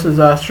X-Men versus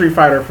Street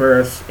Fighter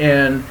first,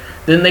 and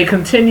then they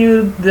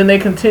continued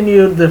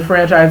the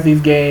franchise.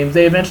 These games,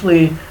 they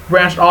eventually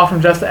branched off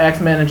from just the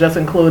X-Men and just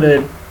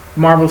included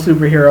Marvel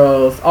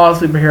superheroes, all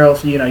superheroes.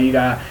 So, you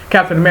got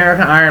Captain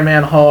America, Iron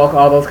Man, Hulk,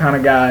 all those kind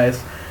of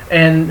guys.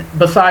 And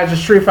besides the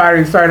Street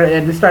Fighter,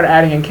 they started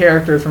adding in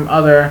characters from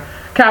other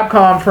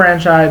Capcom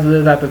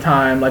franchises at the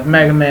time, like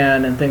Mega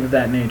Man and things of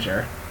that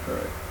nature.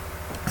 Right.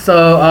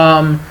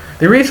 So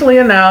they recently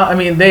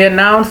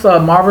announced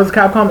Marvel's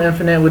Capcom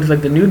Infinite, which is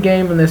like the new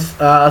game in this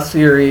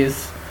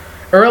series,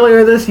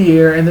 earlier this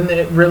year, and then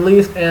it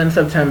released in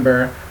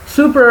September.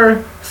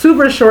 Super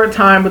short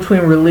time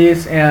between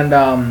release and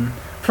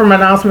from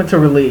announcement to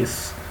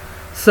release.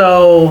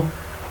 So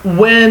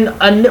when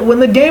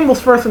the game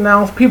was first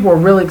announced, people were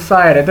really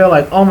excited. They're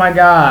like, oh my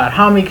god,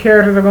 how many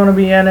characters are going to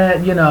be in it?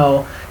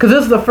 Because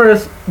this is the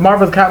first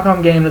Marvel's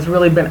Capcom game that's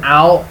really been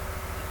out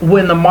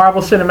when the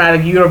Marvel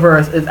Cinematic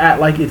Universe is at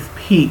like its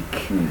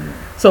peak.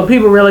 So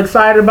people were really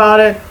excited about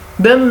it.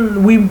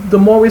 Then the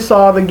more we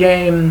saw the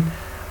game,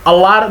 a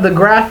lot of the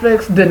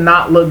graphics did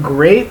not look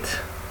great.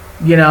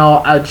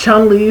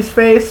 Chun-Li's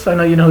face, I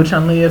know you know who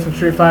Chun-Li is from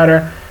Street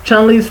Fighter.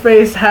 Chun-Li's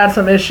face had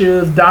some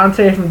issues.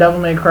 Dante from Devil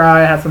May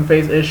Cry had some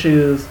face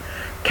issues.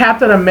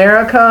 Captain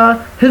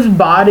America, his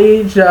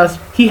body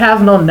he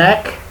has no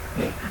neck.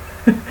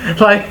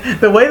 Like,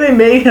 the way they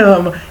made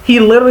him, he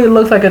literally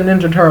looks like a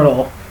Ninja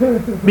Turtle.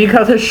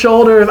 Because his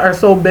shoulders are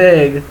so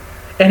big,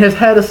 and his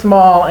head is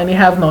small, and he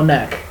has no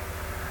neck.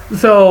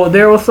 So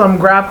there was some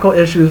graphical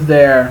issues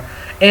there.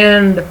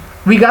 And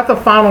we got the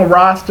final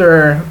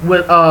roster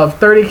of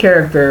 30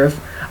 characters.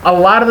 A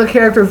lot of the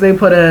characters they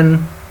put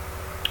in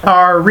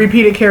are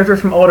repeated characters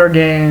from older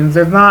games.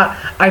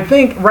 I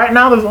think right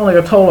now there's only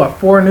a total of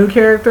 4 new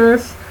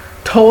characters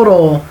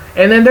total,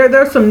 and then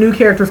there's some new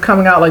characters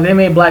coming out. Like, they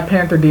made Black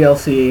Panther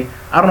DLC.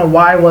 I don't know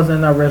why it wasn't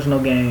in the original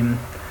game.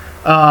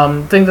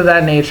 Things of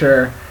that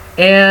nature.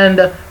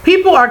 And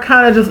people are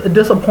kind of just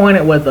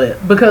disappointed with it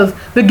because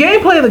the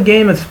gameplay of the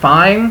game is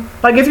fine.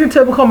 Like, it's your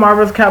typical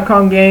Marvel's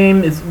Capcom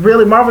game. It's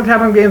really, Marvel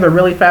Capcom games are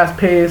really fast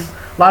paced,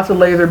 lots of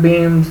laser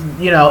beams.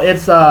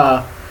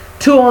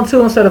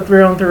 2-on-2 instead of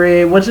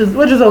 3-on-3, which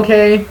is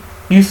okay.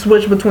 You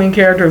switch between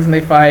characters and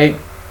they fight.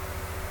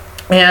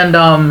 And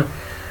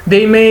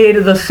they made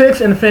the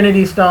 6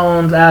 Infinity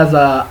Stones as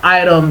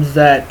items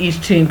that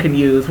each team can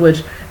use,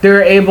 which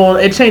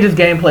it changes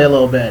gameplay a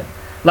little bit.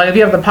 Like if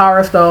you have the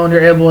Power Stone,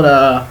 you're able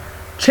to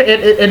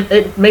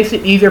it makes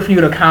it easier for you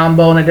to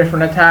combo in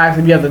different attacks.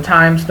 If you have the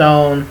Time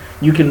Stone,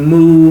 you can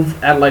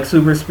move at like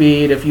super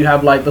speed. If you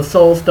have like the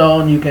Soul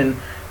Stone, you can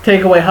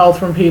take away health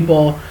from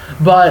people.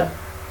 But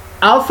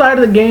outside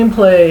of the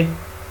gameplay,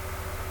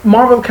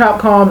 Marvel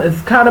Capcom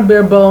is kind of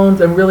bare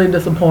bones and really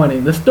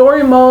disappointing. The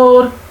story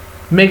mode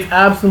makes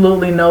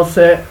absolutely no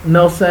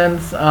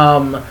sense.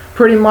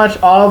 Pretty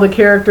much all the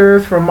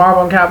characters from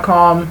Marvel and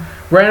Capcom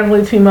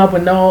randomly team up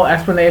with no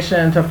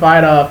explanation to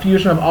fight a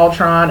fusion of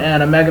Ultron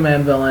and a Mega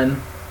Man villain,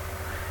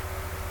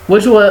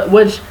 which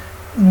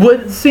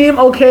would seem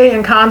okay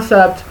in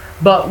concept,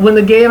 but when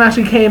the game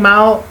actually came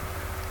out,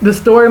 the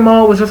story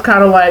mode was just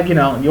kind of like,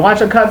 you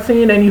watch a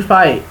cutscene and you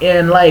fight,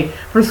 and like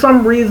for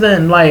some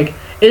reason, like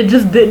it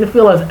just didn't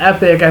feel as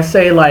epic as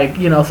say like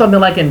something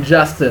like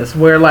Injustice,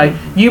 where like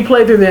you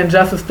play through the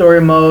Injustice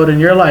story mode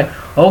and you're like,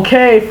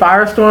 okay,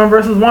 Firestorm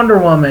versus Wonder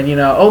Woman,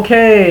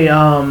 okay,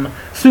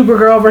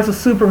 Supergirl versus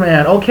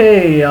Superman,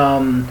 okay,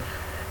 I'm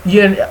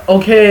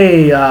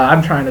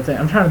trying to think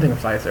of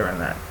fights that are in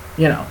that,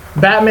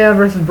 Batman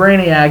versus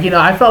Brainiac,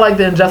 I felt like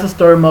the Injustice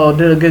story mode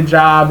did a good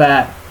job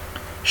at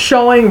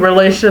showing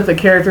relationships that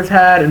characters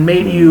had and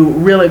made you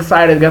really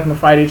excited to get them to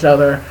fight each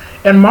other.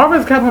 And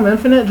Marvel's Capcom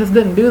Infinite just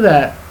didn't do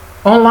that.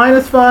 Online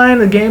is fine,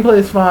 the gameplay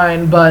is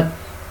fine, but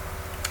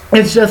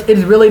it's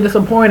really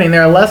disappointing.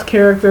 There are less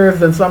characters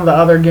than some of the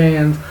other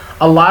games.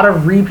 A lot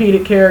of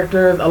repeated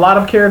characters,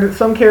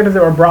 some characters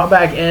that were brought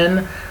back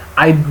in,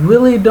 I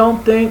really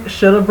don't think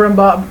should have been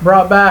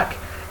brought back.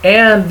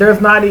 And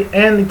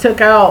they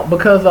took out,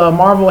 because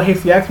Marvel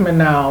hates the X-Men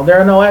now, there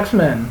are no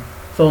X-Men.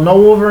 So no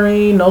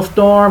Wolverine, no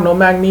Storm, no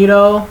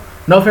Magneto,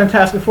 no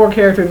Fantastic Four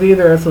characters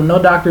either, so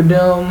no Doctor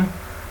Doom.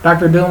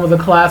 Doctor Doom was a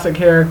classic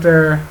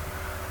character.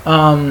 There's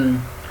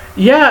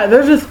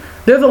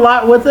a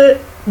lot with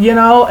it,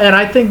 and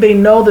I think they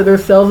know that their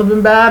sales have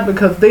been bad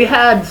because they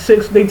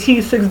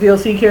teased 6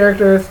 DLC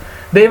characters.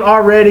 They've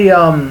already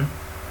they're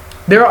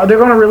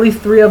going to release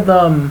 3 of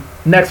them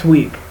next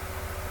week.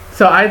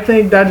 So I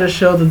think that just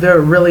shows that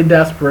they're really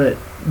desperate,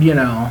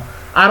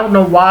 I don't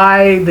know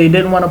why they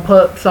didn't want to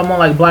put someone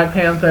like Black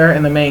Panther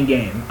in the main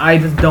game. I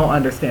just don't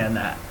understand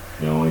that.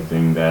 The only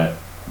thing that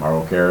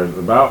Marvel cares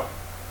about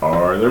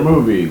are their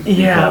movies.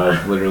 Yeah.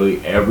 Because literally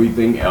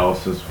everything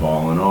else has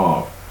fallen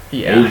off.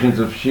 Yeah. Agents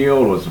of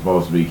S.H.I.E.L.D. was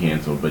supposed to be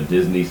canceled, but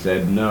Disney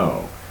said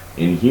no.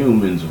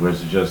 Inhumans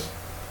was just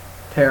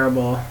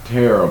terrible.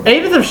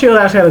 Agents of S.H.I.E.L.D.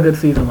 actually had a good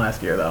season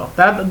last year, though.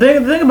 The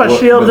thing about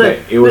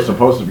S.H.I.E.L.D. It was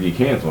supposed to be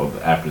canceled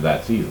after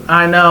that season.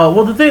 I know.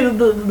 Well,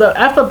 the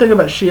effed up thing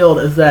about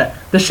S.H.I.E.L.D. is that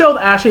the show's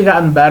actually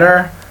gotten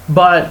better,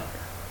 but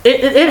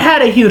it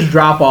had a huge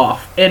drop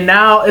off, and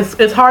now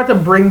it's hard to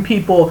bring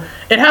people.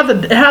 It has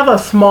a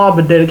small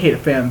but dedicated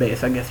fan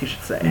base, I guess you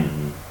should say.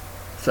 Mm-hmm.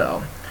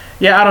 So,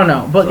 yeah, I don't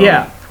know, but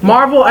yeah.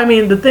 Marvel. I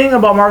mean, the thing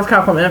about Marvel's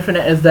Capcom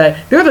Infinite is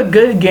that there's a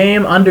good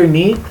game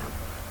underneath,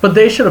 but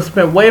they should have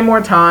spent way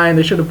more time.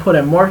 They should have put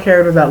in more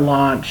characters at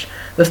launch.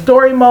 The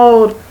story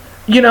mode,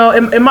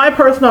 in my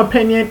personal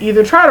opinion,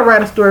 either try to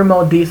write a story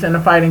mode decent in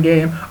a fighting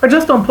game, or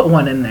just don't put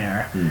one in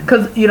there.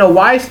 Because,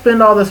 why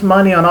spend all this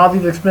money on all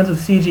these expensive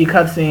CG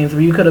cutscenes if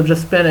you could have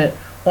just spent it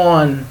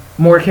on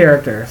more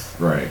characters?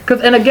 Right.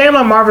 Because in a game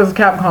like Marvel's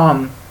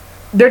Capcom,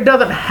 there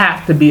doesn't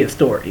have to be a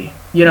story.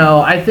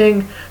 I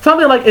think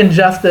something like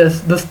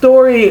Injustice, the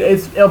story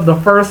of the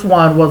first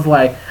one was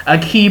like a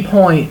key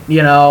point,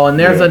 and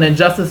there's an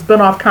Injustice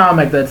spin-off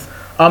comic that's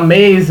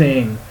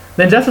amazing.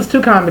 The Injustice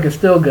 2 comic is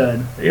still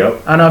good.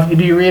 Yep. I don't know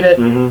do you read it?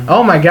 Mm-hmm.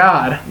 Oh my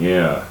god.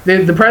 Yeah.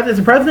 Is the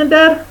president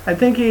dead? I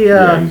think he.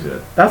 Yeah, he's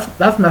dead.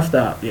 That's messed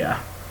up. Yeah.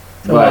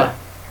 So, but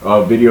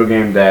a video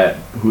game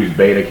whose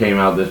beta came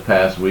out this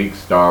past week,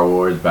 Star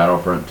Wars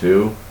Battlefront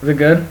 2. Is it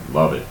good?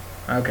 Love it.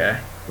 Okay.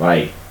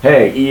 Like,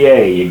 hey,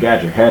 EA, you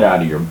got your head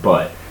out of your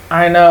butt.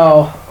 I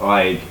know.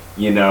 Like,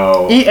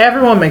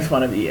 everyone makes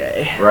fun of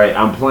EA. Right.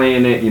 I'm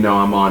playing it.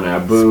 I'm on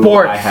Abu.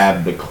 Sports. I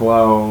have the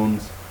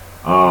clones.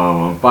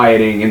 I'm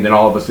fighting, and then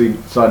all of a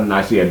sudden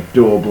I see a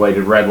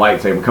dual-bladed red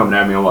lightsaber coming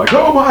at me. I'm like,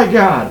 oh my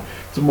god!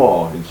 It's a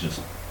Maul.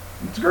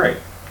 It's great.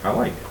 I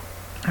like it.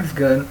 That's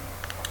good.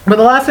 But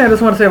the last thing I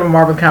just want to say about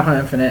Marvel Capcom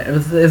Infinite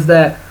is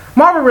that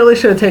Marvel really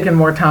should have taken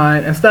more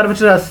time instead of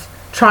just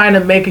trying to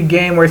make a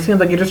game where it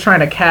seems like you're just trying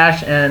to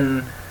cash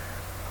in,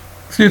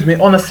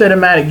 on the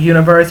cinematic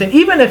universe. And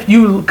even if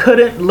you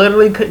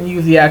couldn't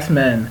use the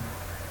X-Men,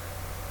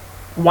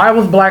 why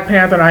was Black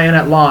Panther not in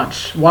at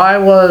launch? Why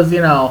was,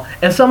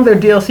 and some of their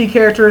DLC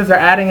characters, they're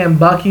adding in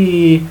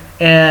Bucky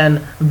and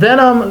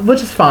Venom,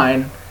 which is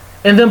fine,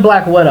 and then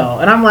Black Widow.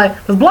 And I'm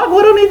like, does Black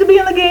Widow need to be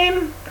in the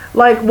game?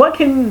 Like, what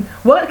can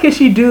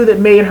she do that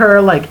made her,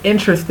 like,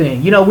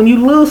 interesting? When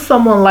you lose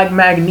someone like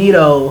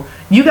Magneto,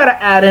 you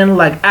gotta add in,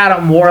 like,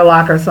 Adam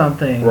Warlock or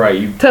something.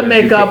 Right. To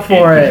make up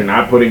for it. You're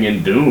not putting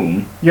in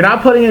Doom. You're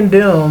not putting in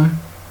Doom.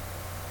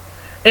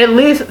 at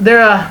least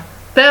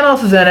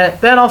Thanos is in it.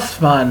 Thanos is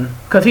fun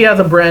because he has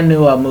a brand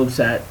new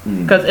moveset.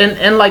 Because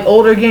in like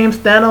older games,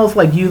 Thanos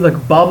like used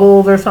like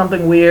bubbles or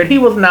something weird. He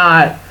was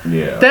not.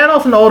 Yeah.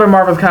 Thanos in the older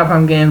Marvel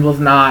Capcom games was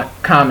not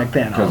comic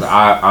Thanos. Because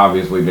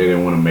obviously they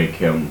didn't want to make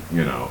him,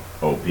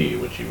 OP,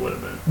 which he would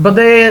have been. But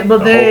they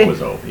Hulk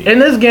was OP. in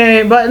this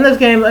game, I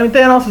mean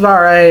Thanos is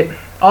alright.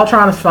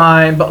 Ultron is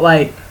fine, but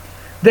like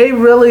they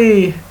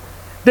really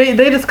they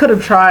just could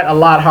have tried a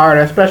lot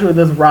harder, especially with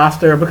this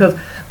roster, because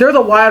there's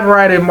a wide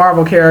variety of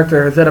Marvel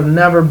characters that have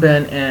never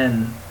been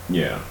in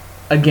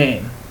a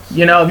game. If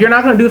you're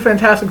not going to do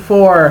Fantastic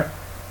Four,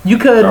 you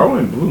could throw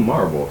in Blue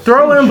Marvel.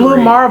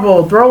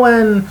 Throw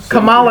in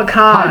Kamala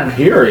Khan.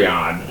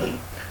 Hyperion.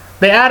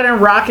 They added in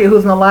Rocket,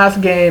 who's in the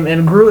last game,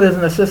 and Groot is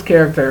an assist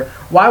character.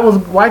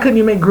 Why couldn't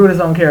you make Groot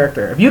his own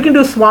character? If you can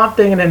do Swamp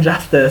Thing and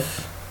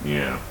Injustice,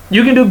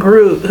 you can do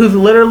Groot, who's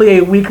literally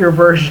a weaker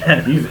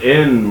version. He's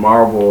in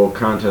Marvel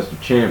Contest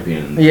of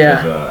Champions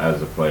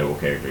as a playable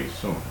character. He's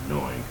so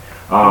annoying.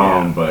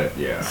 But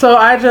yeah. So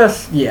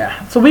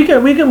So we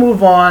can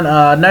move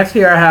on. Next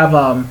here I have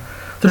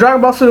so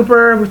Dragon Ball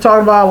Super. We've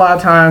talked about a lot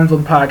of times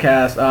on the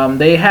podcast.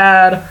 They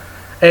had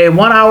a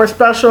 1 hour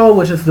special,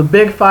 which is the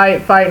big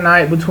fight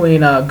night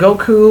between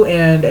Goku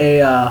and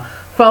a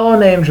fellow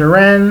named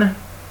Jiren.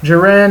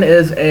 Jiren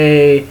is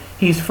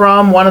he's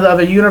from one of the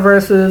other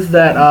universes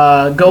that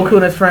Goku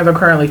and his friends are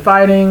currently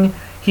fighting.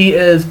 He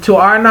is, to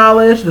our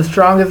knowledge, the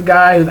strongest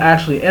guy who's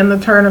actually in the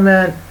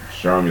tournament.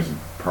 Strongest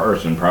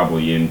person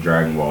probably in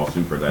Dragon Ball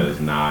Super that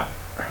is not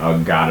a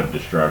god of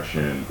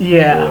destruction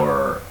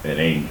or an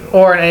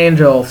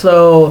angel.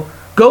 So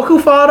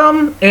Goku fought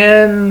him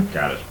and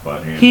got his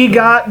butt handed. He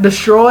got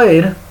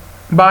destroyed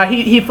by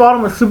he fought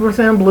him with Super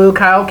Saiyan Blue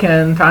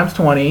Kaioken times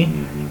 20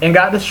 and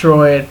got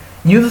destroyed.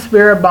 Used the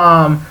Spirit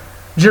Bomb.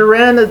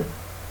 Jiren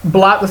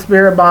blocked the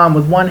Spirit Bomb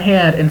with one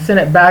hand and sent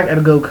it back at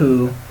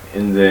Goku.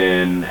 And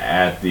then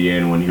at the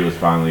end, when he was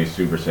finally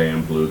Super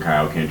Saiyan Blue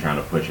Kaioken trying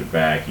to push it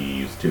back, he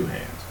used two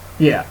hands.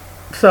 Yeah.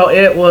 So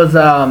it was,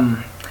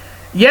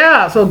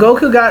 so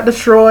Goku got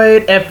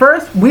destroyed. At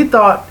first, we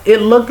thought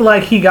it looked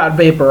like he got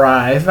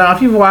vaporized. Now,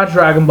 if you've watched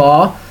Dragon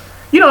Ball,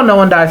 you know no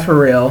one dies for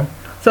real.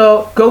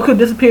 So Goku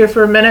disappears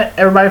for a minute.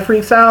 Everybody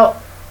freaks out.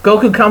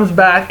 Goku comes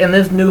back in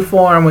this new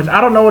form, which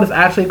I don't know what it's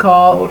actually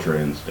called. Ultra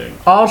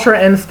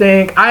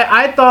Instinct.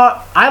 I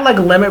thought I like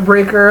Limit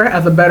Breaker I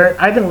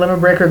think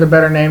Limit Breaker is a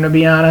better name, to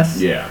be honest.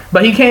 Yeah.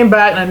 But he came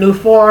back in a new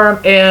form,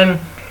 and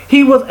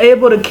he was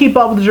able to keep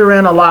up with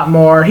Jiren a lot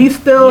more. He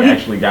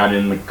actually got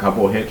in a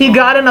couple hits. He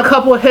got in a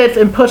couple hits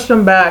and pushed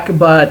him back,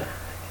 but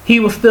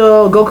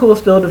Goku was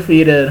still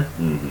defeated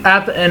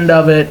at the end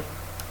of it,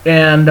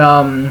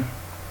 and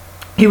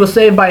he was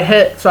saved by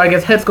Hit. So I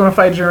guess Hit's gonna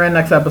fight Jiren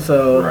next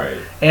episode. Right.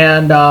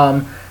 And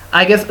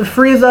I guess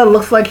Frieza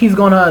looks like he's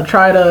gonna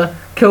try to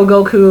kill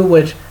Goku,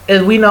 which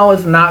we know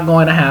is not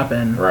going to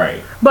happen.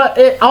 Right.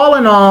 But all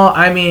in all,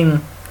 I mean,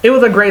 it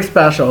was a great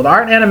special. The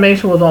art and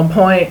animation was on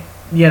point.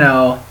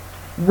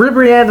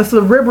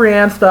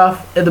 Ribrianne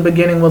stuff at the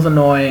beginning was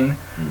annoying,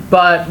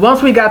 but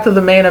once we got to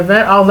the main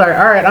event, I was like,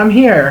 all right, I'm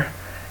here.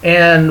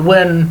 And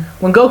when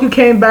Goku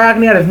came back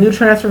and he had his new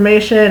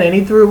transformation and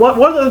he threw what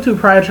are the two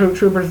Pride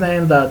Troopers'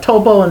 names?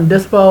 Topo and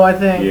Dispo, I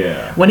think.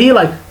 Yeah. When he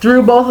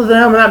threw both of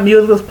them and that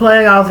music was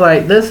playing, I was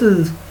like, this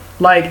is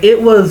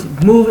it was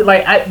movie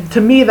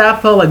to me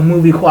that felt like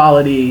movie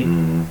quality.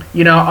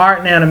 Art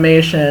and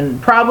animation.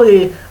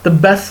 Probably the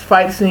best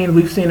fight scene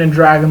we've seen in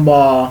Dragon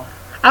Ball.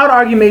 I would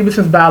argue maybe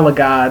since Battle of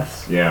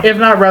Gods. Yeah. If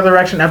not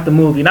Resurrection after the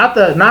movie. Not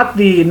what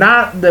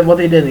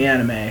they did in the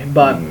anime,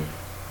 but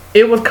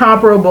it was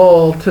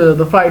comparable to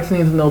the fight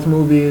scenes in those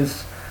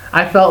movies.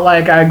 I felt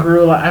like I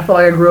grew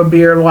a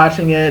beard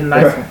watching it, and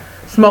I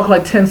smoked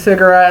like 10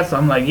 cigarettes.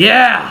 I'm like,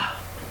 yeah,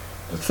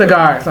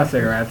 cigars, not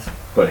cigarettes.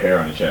 Put hair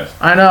on your chest.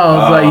 I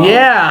know. It's like,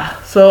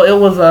 yeah. So it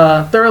was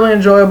thoroughly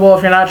enjoyable.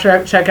 If you're not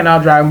checking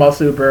out Dragon Ball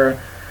Super,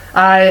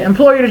 I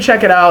implore you to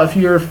check it out if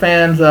you're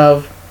fans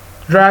of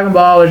Dragon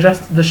Ball or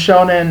just the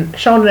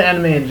shonen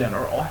anime in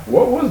general.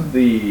 What was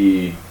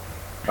the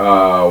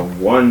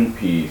One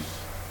Piece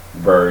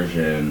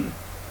version?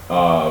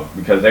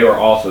 Because they were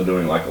also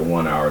doing like a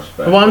 1 hour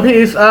special. One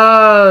Piece,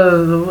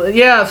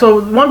 yeah.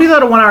 So One Piece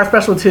had a 1 hour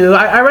special too.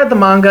 I read the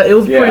manga. It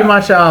was pretty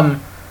much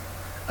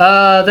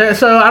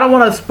so I don't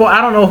want to spoil. I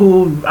don't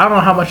know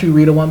how much you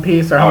read of One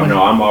Piece or how much.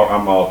 No, I'm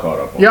all caught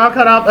up. You're all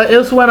caught up. It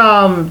was when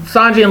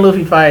Sanji and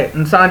Luffy fight,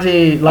 and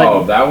Sanji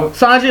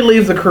Sanji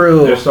leaves the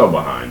crew. They're so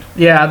behind.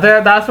 Yeah,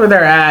 that's where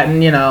they're at,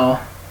 and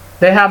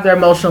they have their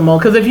emotional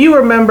moment. Because if you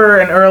remember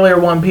in earlier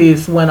One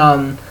Piece when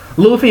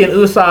Luffy and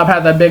Usopp had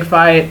that big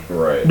fight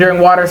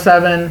during Water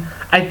 7,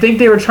 I think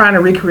they were trying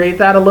to recreate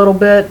that a little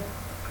bit.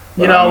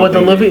 With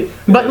the Luffy,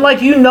 but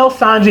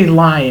Sanji's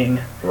lying.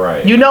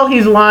 Right.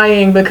 He's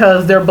lying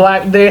because they're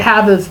black. They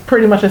have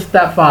pretty much his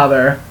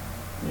stepfather.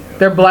 Yeah.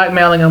 They're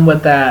blackmailing him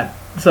with that.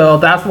 So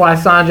that's why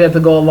Sanji had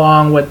to go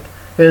along with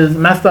his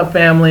messed up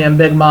family and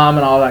Big Mom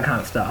and all that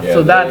kind of stuff. Yeah,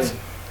 so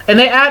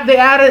they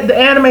added the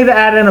anime. They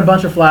added in a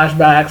bunch of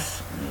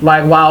flashbacks.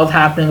 like while it's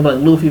happening, like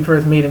Luffy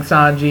first meeting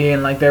Sanji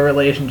and like their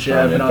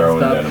relationship and all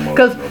that stuff.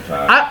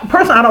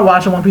 Because I don't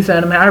watch the One Piece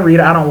anime. I read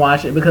it. I don't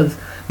watch it because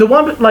the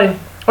one like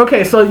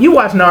okay, so you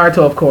watch Naruto,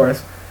 of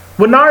course.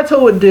 What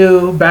Naruto would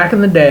do back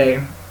in the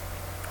day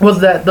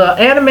was that the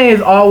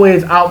animes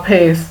always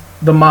outpaced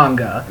the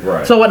manga.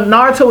 Right. So what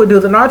Naruto would do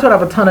is that Naruto would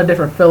have a ton of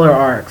different filler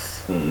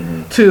arcs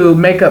to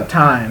make up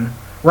time.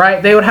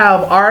 Right? They would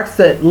have arcs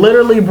that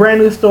literally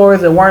brand new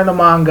stories that weren't in the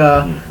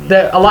manga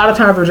that a lot of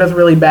times were just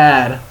really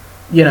bad.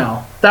 You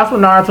know, that's what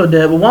Naruto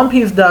did. What One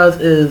Piece does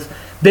is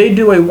they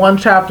do a 1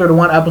 chapter to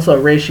 1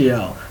 episode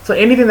ratio. So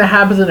anything that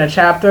happens in a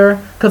chapter,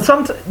 because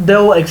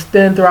they'll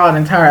extend throughout an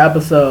entire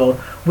episode,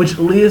 which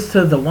leads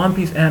to the One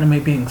Piece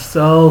anime being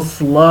so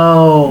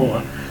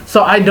slow.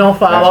 So I don't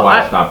follow. That's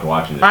why I stopped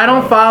watching it. I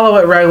don't follow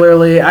it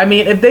regularly. I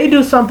mean, if they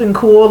do something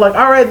cool, like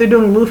all right, they're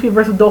doing Luffy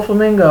versus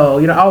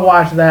Doflamingo, you know, I'll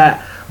watch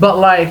that. But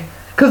like,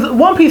 because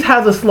One Piece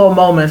has the slow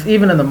moments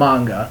even in the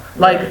manga.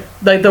 Like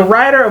the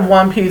writer of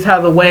One Piece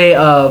has a way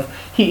of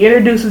he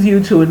introduces you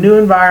to a new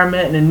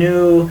environment and a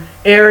new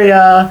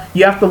area.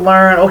 You have to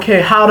learn, okay,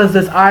 how does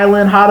this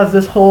island, how does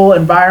this whole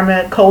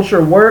environment,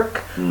 culture work?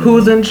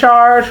 Who's in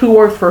charge? Who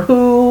works for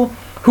who?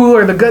 Who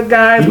are the good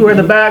guys? Who are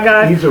the bad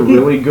guys? He's a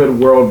really good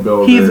world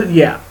builder.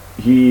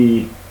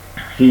 He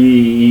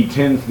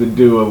tends to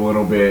do a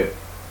little bit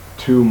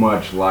too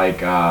much like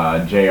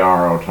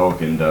J.R.R.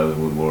 Tolkien does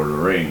with Lord of the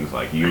Rings.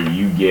 Like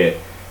you get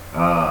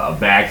a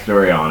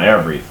backstory on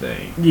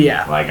everything.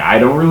 Yeah. Like I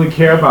don't really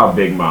care about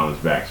Big Mom's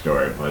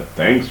backstory, but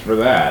thanks for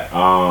that.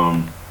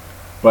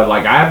 But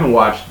like I haven't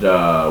watched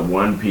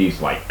One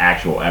Piece like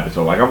actual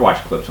episode. Like I've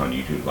watched clips on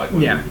YouTube, like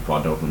when Luffy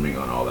fought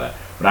Doflamingo and all that.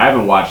 But I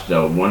haven't watched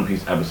a One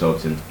Piece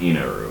episode since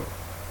Inaru.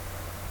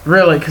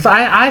 Really? Because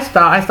I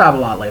stopped a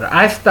lot later.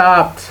 I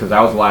stopped... Because that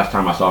was the last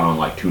time I saw it on,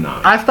 like,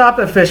 Toonami. I stopped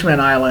at Fishman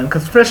Island.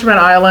 Because Fishman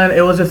Island,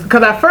 it was just...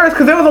 Because at first,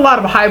 because there was a lot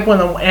of hype when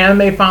the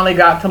anime finally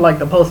got to, like,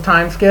 the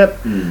post-time skip.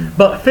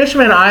 But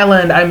Fishman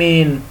Island, I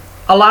mean,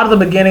 a lot of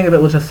the beginning of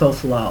it was just so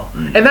slow.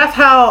 And that's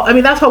how... I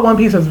mean, that's how One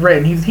Piece is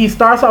written. He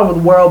starts off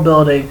with world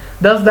building,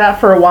 does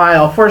that for a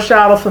while,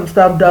 foreshadows some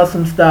stuff, does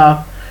some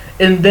stuff,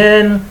 and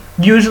then...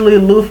 Usually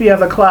Luffy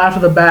has a clash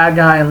with a bad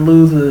guy and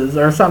loses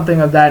or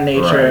something of that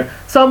nature. Right.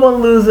 Someone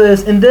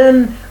loses, and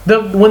then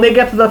when they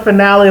get to the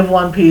finale of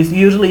One Piece,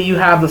 usually you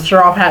have the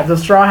Straw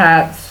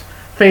Hats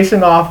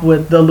facing off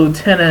with the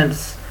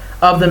lieutenants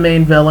of the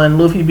main villain.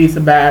 Luffy beats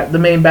the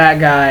main bad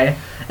guy,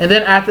 and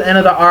then at the end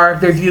of the arc,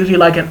 there's usually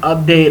like an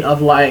update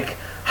of like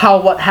how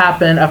what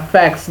happened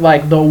affects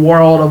like the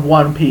world of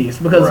One Piece,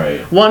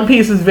 because One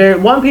Piece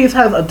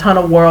has a ton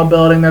of world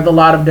building. There's a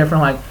lot of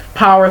different like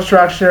power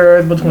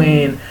structures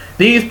between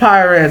these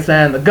pirates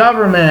and the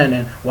government,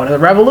 and what are the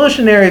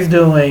revolutionaries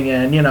doing,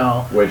 and you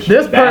know,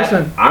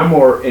 I'm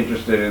more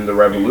interested in the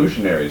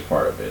revolutionaries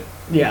part of it.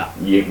 Yeah.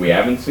 We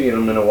haven't seen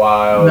them in a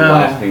while. No. The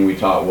last thing we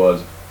taught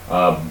was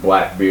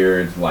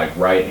Blackbeard's like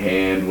right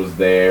hand was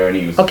there, and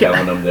he was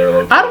telling them their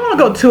location. I don't want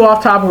to go too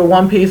off topic with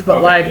One Piece,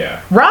 but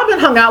Robin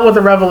hung out with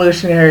the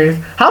revolutionaries.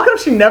 How come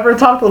she never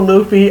talked to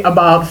Luffy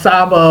about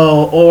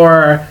Sabo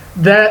or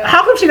that?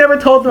 How come she never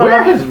told them?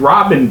 Where has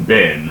Robin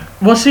been?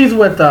 Well, she's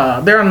with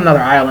they're on another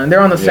island.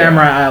 They're on the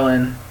Samurai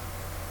Island.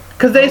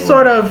 Because they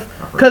sort of,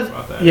 it's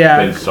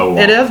been so long.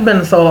 It has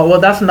been so long.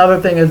 Well, that's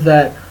another thing is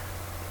that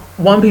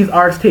One Piece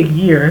arcs take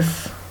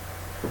years.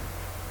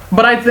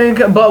 But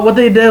what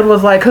they did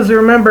was like, because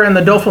remember in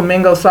the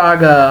Doflamingo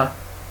saga,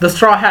 the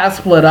Straw Hats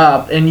split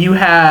up, and it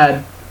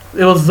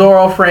was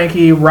Zoro,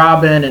 Frankie,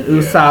 Robin, and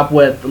Usopp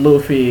with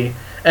Luffy.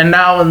 And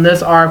now in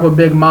this arc with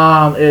Big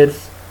Mom,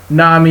 it's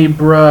Nami,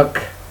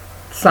 Brook,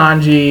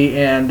 Sanji,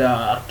 and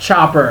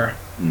Chopper.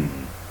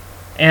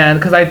 And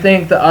because I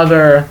think the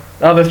other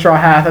Straw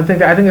Hats, I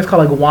think it's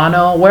called like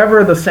Wano,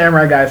 wherever the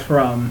samurai guy's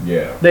from.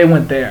 Yeah. They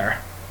went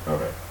there.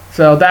 Okay.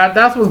 So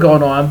that's what's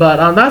going on, but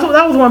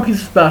that was One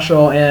Piece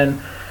special,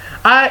 and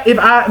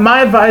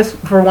my advice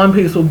for One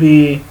Piece will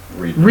be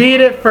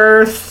read it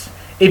first.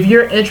 If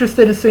you're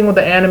interested in seeing what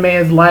the anime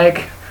is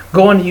like,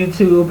 go on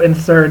YouTube and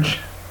search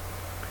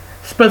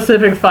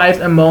specific fights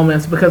and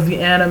moments, because the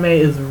anime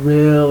is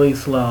really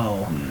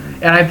slow.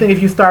 And I think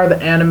if you start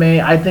the anime,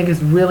 I think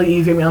it's really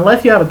easy. I mean,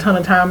 unless you have a ton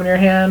of time in your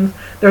hands,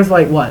 there's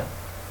like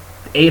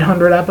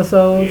 800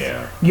 episodes.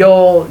 Yeah.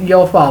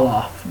 You'll fall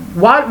off.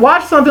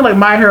 Watch something like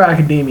My Hero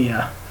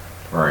Academia.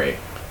 Right.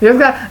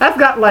 That's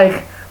got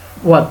like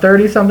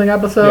 30 something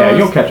episodes. Yeah,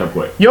 you'll catch up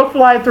quick. You'll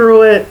fly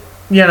through it.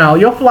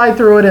 You'll fly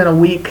through it in a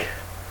week.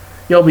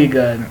 You'll be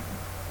good.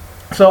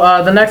 So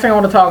the next thing I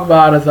want to talk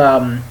about is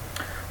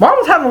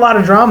Marvel's having a lot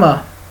of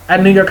drama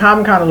at New York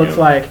Comic Con. It looks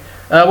like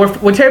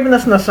we're taping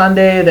this on the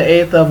Sunday, the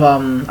 8th of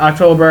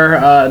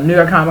October. New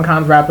York Comic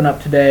Con's wrapping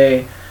up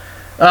today.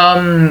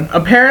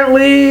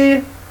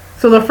 Apparently,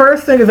 so the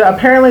first thing is that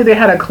apparently they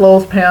had a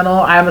closed panel.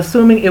 I'm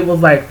assuming it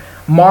was like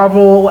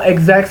Marvel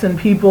execs and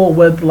people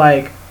with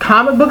like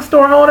comic book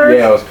store owners.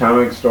 Yeah, it was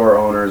comic store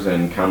owners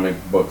and comic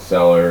book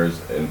sellers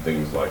and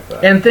things like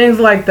that.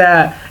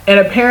 And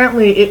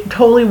apparently it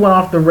totally went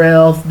off the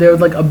rails. There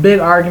was like a big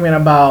argument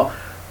about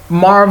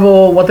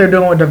Marvel, what they're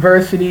doing with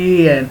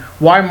diversity, and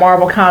why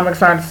Marvel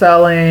comics aren't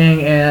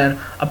selling, and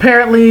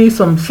apparently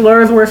some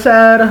slurs were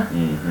said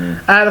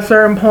at a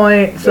certain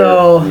point.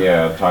 So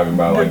talking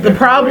about like the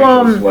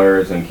problem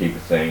slurs and keep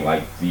saying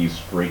like these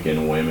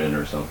freaking women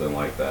or something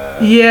like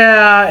that.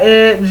 Yeah,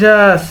 it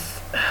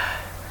just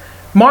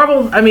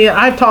Marvel. I mean,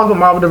 I've talked about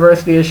Marvel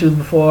diversity issues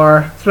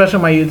before, especially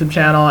on my YouTube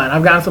channel, and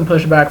I've gotten some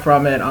pushback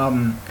from it.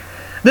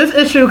 This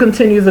issue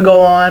continues to go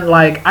on.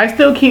 Like, I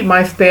still keep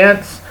my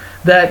stance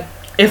that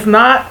it's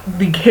not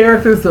the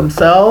characters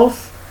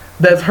themselves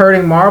that's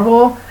hurting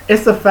Marvel.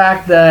 It's the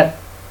fact that,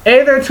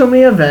 A, there are too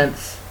many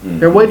events.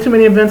 There are way too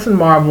many events in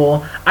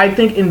Marvel. I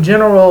think, in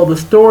general, the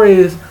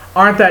stories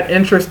aren't that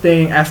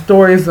interesting as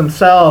stories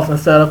themselves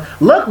instead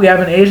of, look, we have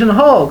an Asian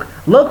Hulk.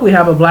 Look, we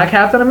have a Black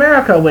Captain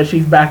America, which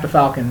he's back to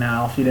Falcon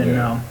now, if you didn't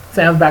know.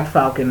 Sam's back to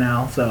Falcon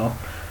now, so.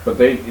 But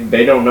they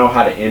don't know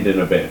how to end an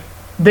event.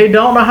 They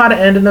don't know how to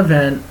end an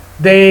event.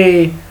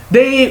 They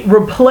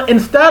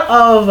instead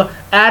of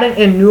adding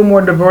in new,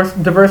 more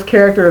diverse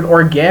characters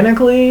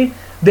organically,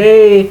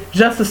 they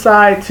just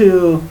decide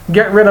to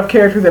get rid of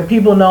characters that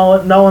people know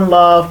and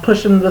love,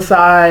 push them to the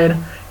side,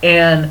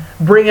 and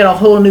bring in a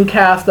whole new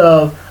cast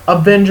of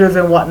Avengers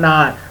and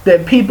whatnot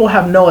that people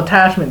have no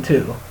attachment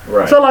to.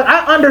 Right. So, like,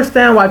 I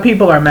understand why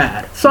people are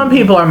mad. Some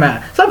people are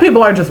mad. Some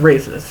people are just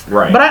racist.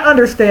 Right. But I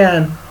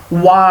understand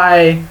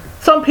why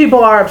some people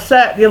are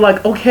upset. You're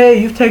like,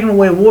 okay, you've taken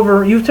away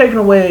Wolverine, you've taken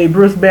away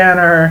Bruce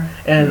Banner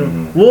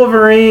and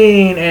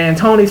Wolverine and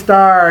Tony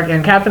Stark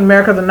and Captain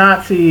America the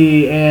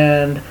Nazi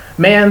and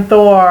Man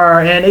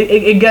Thor, and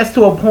it gets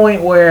to a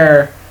point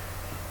where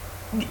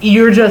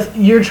you're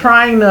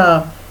trying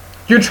to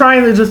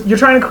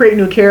create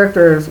new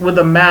characters with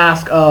a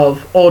mask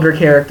of older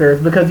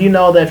characters, because you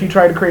know that if you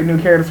try to create new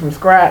characters from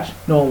scratch,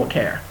 no one would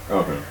care.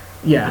 Okay.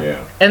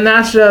 Yeah. And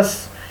that's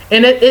just,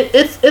 and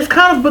it's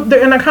kind of,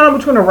 they're kind of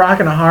between a rock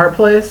and a hard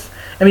place.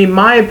 I mean,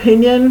 my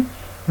opinion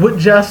would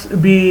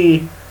just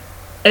be,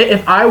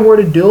 if I were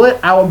to do it,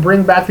 I would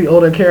bring back the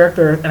older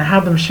characters and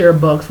have them share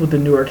books with the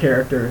newer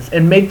characters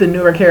and make the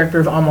newer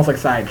characters almost like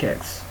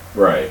sidekicks.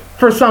 Right.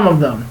 For some of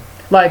them.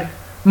 Like,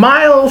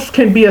 Miles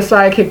can be a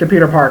sidekick to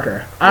Peter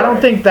Parker. I don't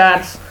think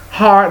that's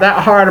hard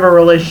of a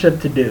relationship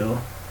to do.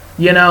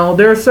 You know,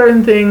 there are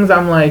certain things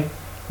I'm like,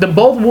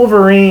 both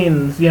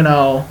Wolverines, you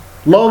know,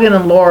 Logan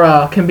and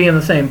Laura can be in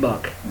the same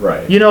book.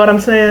 Right. You know what I'm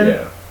saying?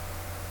 Yeah.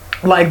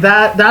 Like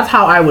that's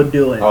how I would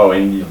do it. Oh,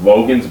 and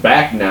Logan's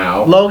back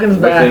now. Logan's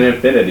back with an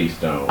Infinity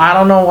Stone. I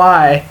don't know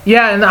why.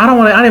 Yeah, and I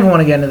don't even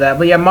want to get into that.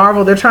 But yeah,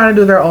 Marvel, they're trying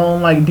to do their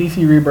own like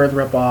DC Rebirth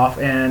ripoff,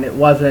 and it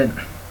wasn't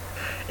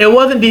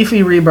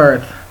DC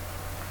Rebirth.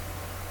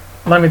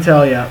 Let me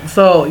tell you.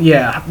 So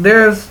yeah,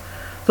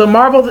 so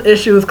Marvel's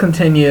issues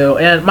continue,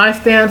 and my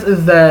stance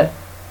is that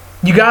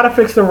you gotta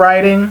fix the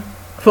writing,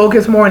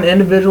 focus more on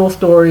individual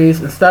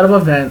stories instead of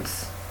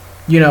events.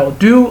 You know,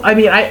 I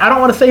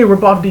don't want to say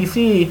rip off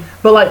DC,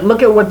 but like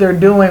look at what they're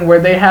doing, where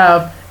they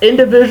have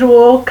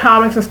individual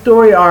comics and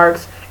story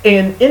arcs,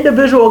 and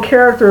individual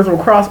characters will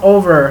cross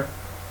over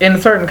in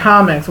certain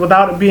comics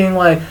without it being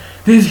like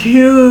this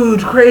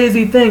huge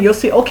crazy thing. You'll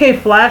see, okay,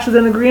 Flash is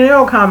in the Green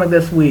Arrow comic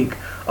this week.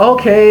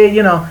 Okay,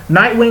 you know,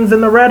 Nightwing's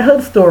in the Red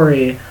Hood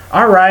story.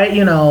 All right,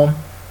 you know,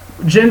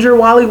 Ginger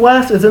Wally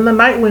West is in the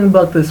Nightwing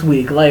book this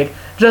week. Like,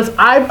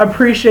 I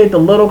appreciate the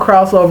little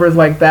crossovers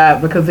like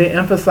that because they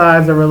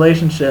emphasize the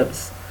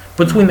relationships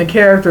between the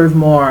characters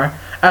more,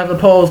 as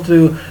opposed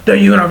to the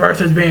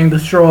universe is being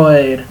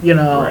destroyed, you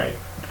know,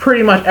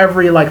 pretty much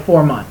every like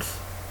 4 months.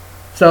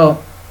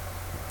 So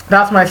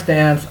that's my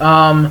stance.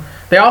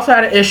 They also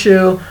had an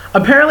issue.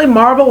 Apparently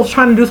Marvel was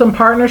trying to do some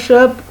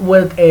partnership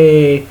with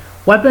a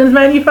weapons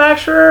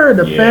manufacturer,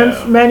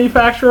 defense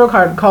manufacturer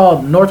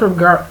called Northrop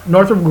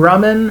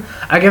Grumman.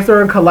 I guess they were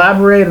going to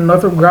collaborate, and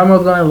Northrop Grumman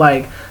was going to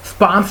like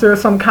sponsor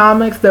some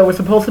comics that were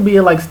supposed to be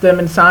like STEM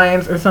and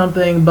science or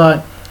something,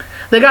 but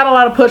they got a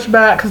lot of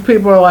pushback because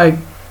people are like,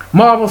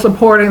 Marvel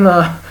supporting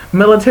the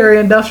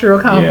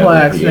military-industrial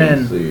complex,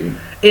 and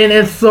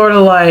it's sort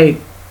of like,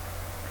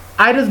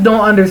 I just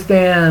don't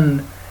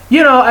understand.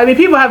 You know, I mean,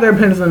 people have their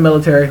opinions in the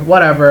military,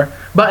 whatever,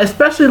 but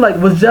especially like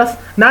with just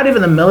not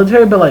even the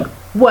military, but like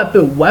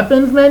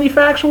weapons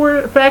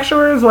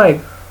manufacturers, like,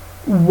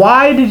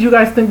 why did you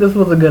guys think this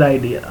was a good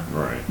idea?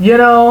 Right. You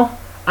know,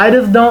 I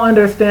just don't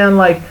understand,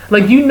 like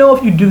you know,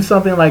 if you do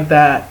something like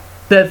that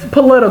that's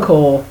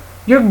political,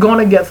 you're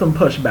gonna get some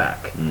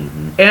pushback.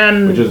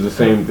 And which is the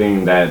same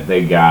thing that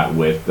they got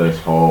with this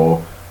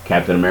whole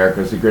Captain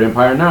America Secret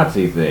Empire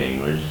Nazi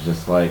thing, which is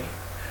just like,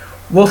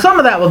 well, some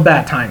of that was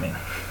bad timing.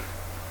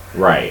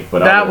 Right, but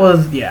that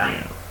was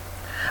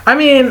I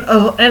mean,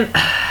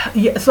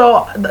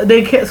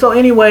 so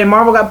anyway,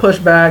 Marvel got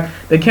pushed back.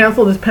 They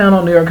canceled this panel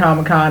at New York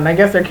Comic Con, and I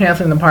guess they're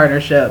canceling the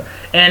partnership.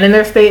 And in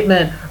their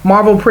statement,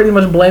 Marvel pretty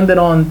much blamed it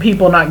on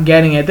people not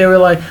getting it. They were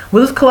like,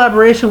 well, this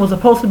collaboration was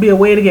supposed to be a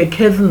way to get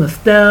kids in the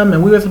STEM,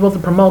 and we were supposed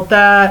to promote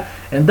that,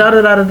 and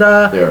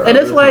da-da-da-da-da. And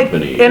it's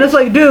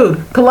like,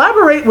 dude,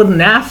 collaborate with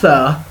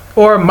NASA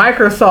or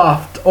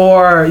Microsoft,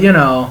 or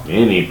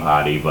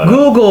anybody but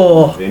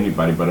Google,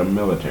 anybody but a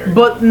military,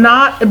 but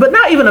not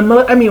even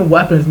I mean,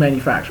 weapons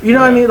manufacturer. You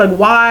know what I mean? Like,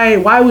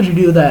 why would you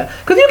do that?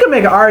 Because you can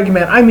make an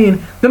argument. I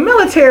mean, the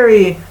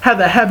military has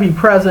a heavy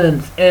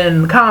presence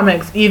in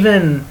comics,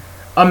 even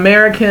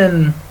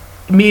American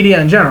media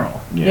in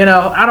general.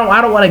 Yeah. I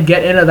don't want to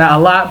get into that a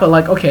lot, but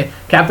like, okay,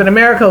 Captain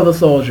America was a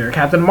soldier,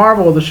 Captain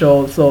Marvel was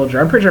a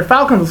soldier. I'm pretty sure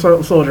Falcon was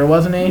a soldier,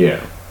 wasn't he?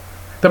 Yeah.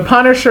 The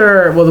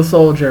Punisher was a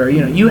soldier.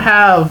 You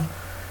have,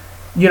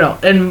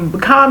 in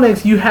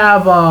comics you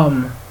have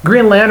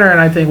Green Lantern.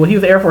 I think he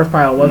was an Air Force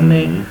pilot, wasn't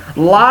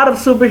he? A lot of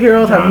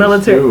superheroes have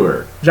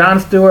military. John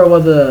Stewart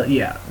was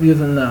he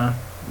was in the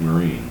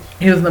Marines.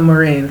 He was in the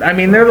Marines. I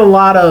mean, there's a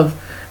lot of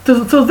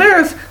so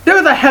there's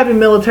a heavy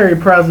military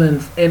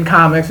presence in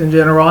comics in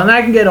general, and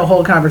I can get a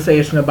whole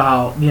conversation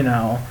about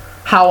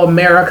how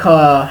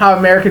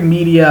American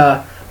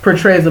media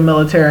portrays the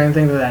military and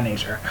things of that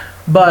nature,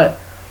 but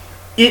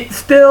it's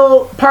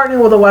still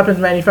partnering with a weapons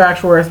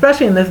manufacturer,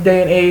 especially in this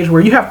day and age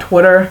where you have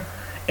Twitter,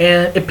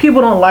 and if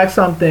people don't like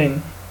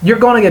something, you're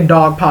going to get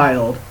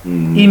dogpiled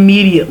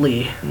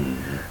immediately.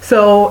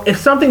 So if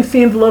something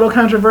seems a little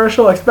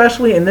controversial,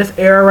 especially in this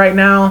era right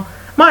now,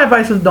 my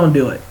advice is don't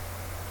do it.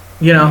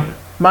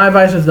 My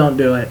advice is don't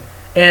do it.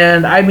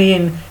 And I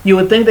mean, you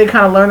would think they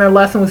kind of learned their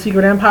lesson with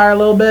Secret Empire a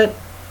little bit,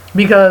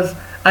 because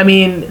I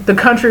mean, the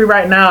country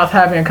right now is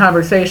having a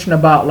conversation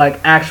about like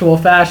actual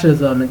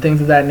fascism and things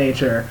of that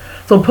nature.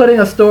 So creating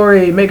a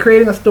story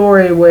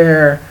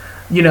where,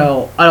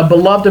 a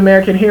beloved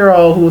American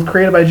hero who was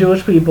created by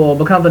Jewish people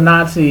becomes a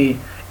Nazi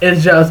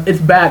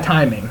it's bad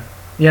timing,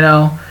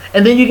 And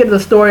then you get the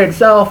story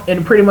itself,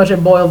 and pretty much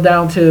it boils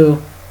down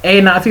to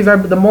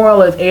the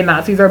moral is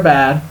Nazis are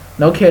bad,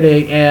 no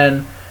kidding,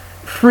 and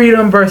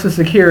freedom versus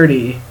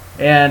security,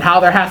 and how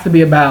there has to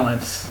be a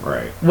balance.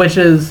 Right. Which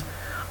is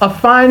a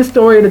fine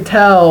story to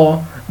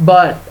tell,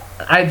 but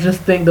I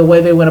just think the way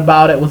they went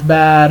about it was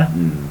bad.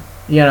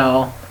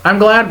 I'm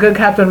glad good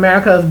Captain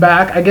America is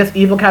back. I guess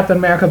evil Captain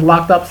America is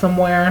locked up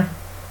somewhere.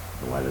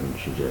 Why didn't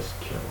she just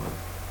kill him?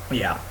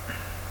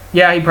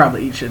 Yeah, he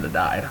probably should have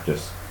died.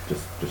 Just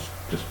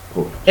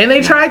pull. And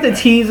they tried to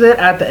tease it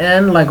at the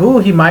end, like, ooh,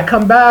 he might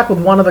come back, with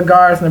one of the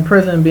guards in the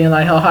prison being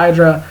like, hell,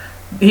 Hydra.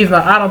 He's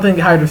not. I don't think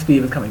Hydra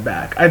Steve is coming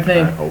back. I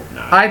hope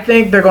not. I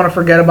think they're going to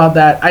forget about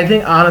that. I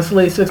think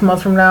honestly, 6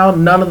 months from now,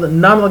 none of the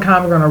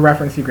comics are going to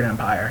reference Secret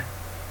Empire.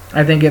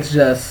 I think it's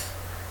just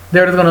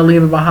they're just going to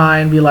leave it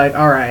behind, be like,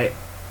 all right.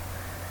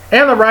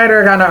 And the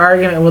writer got in an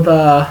argument with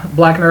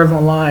Black Nerds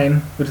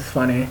Online, which is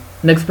funny.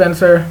 Nick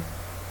Spencer,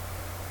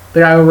 the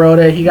guy who wrote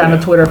it, he got in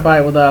a Twitter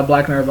fight with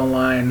Black Nerds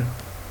Online,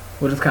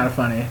 which is kind of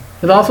funny.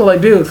 It's also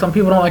like, dude, some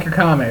people don't like your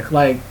comic.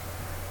 Like,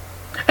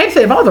 I'd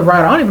say if I was a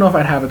writer, I don't even know if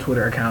I'd have a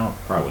Twitter account.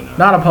 Probably not.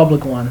 Not a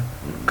public one,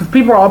 because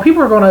people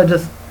are gonna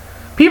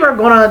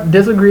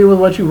disagree with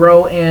what you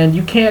wrote, and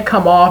you can't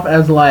come off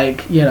as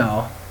like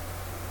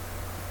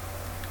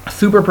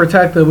super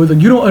protective. It's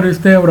like, you don't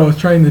understand what I was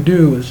trying to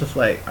do. It's just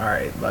like, all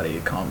right, buddy,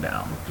 calm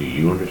down. Do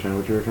you understand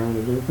what you were trying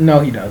to do? No,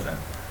 he doesn't.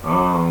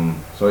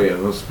 So yeah,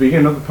 well,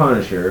 speaking of the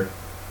Punisher,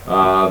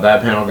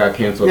 that panel got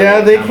canceled.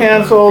 Yeah, they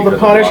canceled the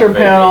Punisher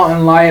panel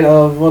in light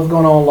of what's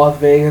going on in Las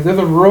Vegas. There's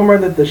a rumor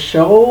that the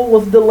show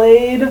was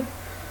delayed.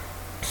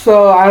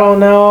 So I don't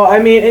know. I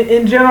mean,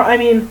 in general, I'm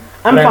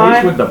fine. At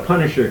least with the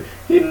Punisher,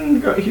 he's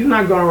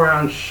not going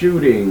around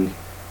shooting.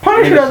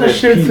 Punisher doesn't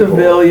shoot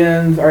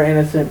civilians or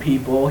innocent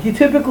people. He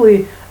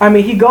typically,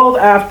 he goes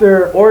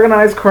after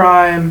organized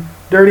crime,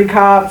 dirty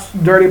cops,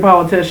 dirty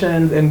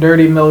politicians, and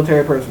dirty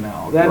military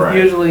personnel. That's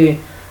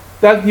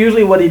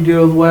usually what he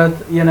deals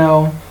with.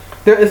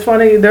 It's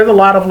funny. There's a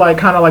lot of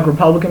kind of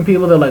Republican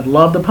people that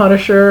love the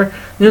Punisher. And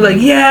they're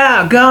like,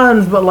 yeah,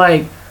 guns, but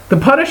the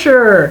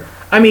Punisher.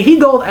 He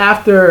goes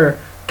after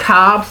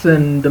cops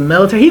and the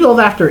military. He goes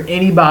after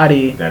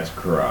anybody that's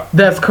corrupt.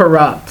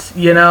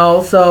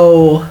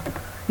 So.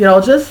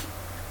 Just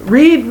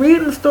read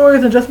the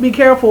stories and just be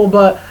careful.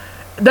 But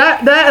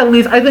that at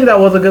least, I think that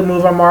was a good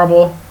move on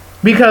Marvel,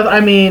 because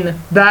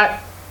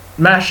that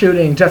mass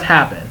shooting just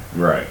happened.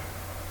 Right.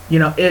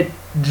 It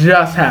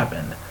just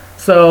happened.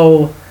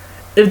 So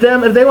if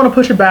they want to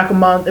push it back a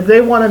month, if they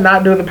want to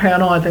not do the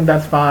panel, I think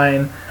that's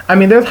fine.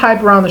 There's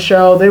hype around the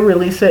show. They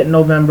release it in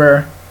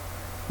November.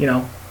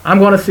 I'm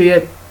going to see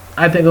it.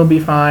 I think it'll be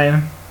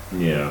fine.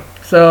 Yeah.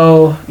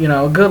 So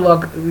good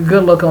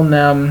luck on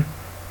them.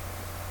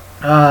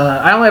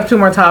 I only have 2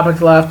 more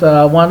topics left.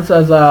 One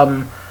says,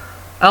 LOL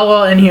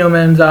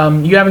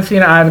Inhumans. You haven't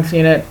seen it, I haven't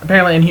seen it.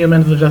 Apparently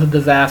Inhumans was just a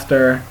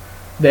disaster.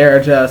 They're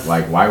just...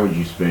 why would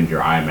you spend your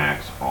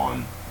IMAX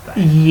on that?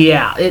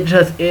 Yeah,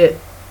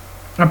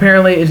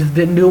 apparently it just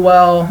didn't do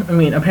well.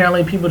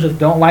 Apparently people just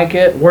don't like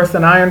it. Worse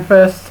than Iron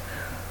Fist.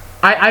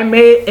 But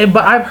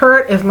I've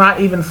heard it's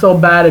not even so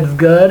bad it's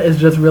good. It's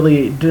just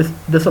really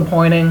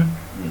disappointing.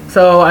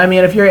 So,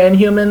 if you're an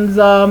Inhumans...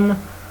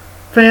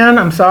 fan,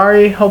 I'm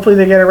sorry. Hopefully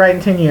they get it right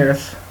in 10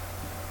 years.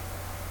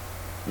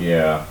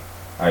 Yeah.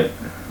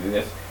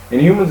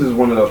 Inhumans is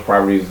one of those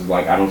properties,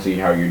 I don't see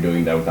how you're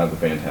doing that without the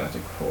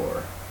Fantastic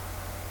Four.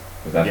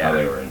 Because that's how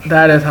they were introduced.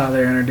 That is how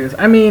they're introduced.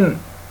 I mean,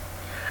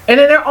 and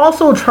then they're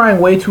also trying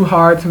way too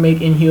hard to make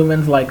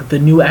Inhumans like the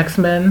new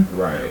X-Men.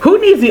 Right. Who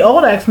needs the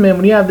old X-Men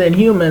when you have the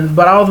Inhumans?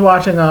 But I was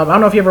watching, I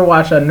don't know if you ever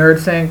watched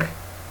NerdSync.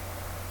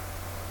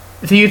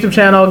 It's a YouTube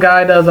channel. A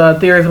guy does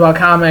theories about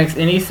comics,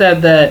 and he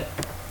said that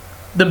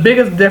the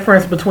biggest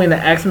difference between the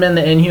X-Men and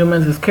the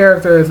Inhumans as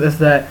characters is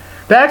that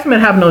the X-Men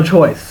have no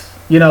choice.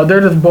 You know,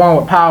 they're just born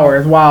with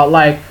powers, while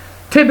like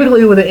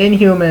typically with the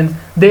Inhumans,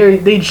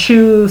 they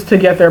choose to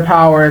get their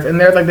powers, and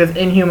there's like this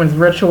Inhumans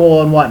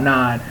ritual and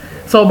whatnot.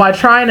 So by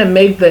trying to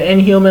make the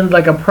Inhumans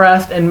like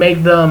oppressed and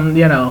make them,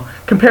 you know,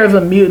 compare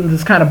them to mutants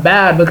is kind of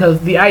bad, because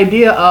the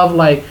idea of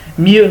like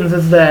mutants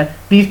is that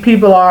these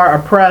people are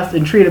oppressed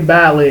and treated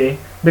badly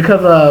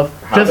because of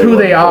just who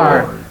they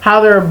are,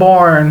 how they're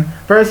born,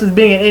 versus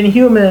being an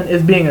Inhuman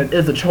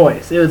is a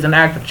choice. It is an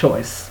active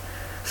choice.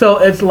 So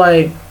it's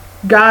like,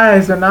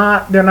 guys, they're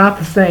not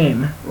the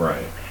same.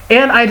 Right.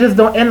 And I just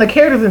don't, and the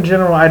characters in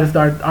general, I just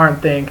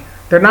aren't think,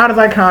 they're not as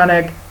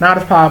iconic, not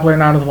as popular,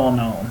 not as well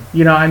known.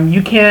 You know, I mean,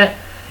 you can't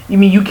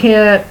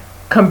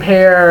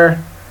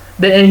compare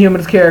the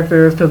Inhumans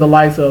characters to the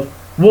likes of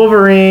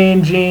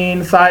Wolverine,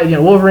 Jean,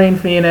 Wolverine,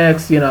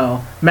 Phoenix,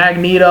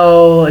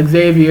 Magneto,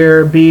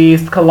 Xavier,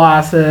 Beast,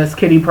 Colossus,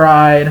 Kitty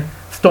Pryde,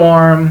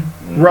 Storm,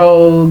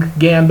 Rogue,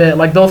 Gambit.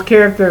 Like, those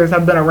characters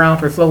have been around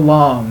for so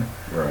long.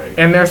 Right.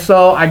 And they're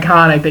so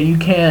iconic that you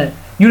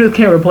just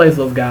can't replace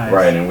those guys.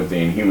 Right, and with the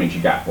Inhumans,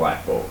 you got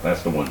Black Bolt.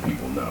 That's the one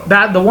people know.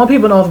 The one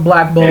people know is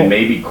Black Bolt. And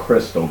maybe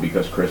Crystal,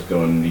 because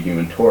Crystal and the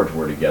Human Torch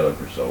were together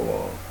for so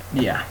long.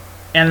 Yeah.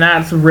 And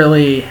that's about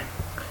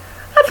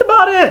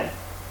it.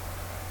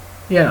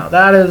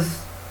 That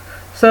is...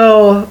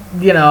 So,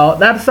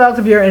 that sucks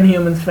if you're an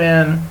Inhumans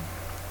fan.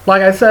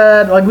 Like I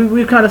said, like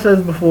we've kind of said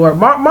this before,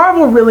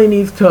 Marvel really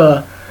needs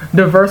to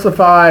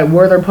diversify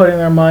where they're putting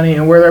their money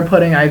and where they're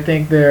putting, I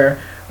think, their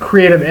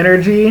creative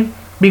energy.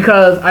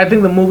 Because I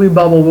think the movie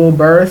bubble will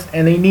burst,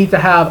 and they need to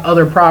have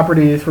other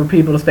properties for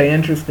people to stay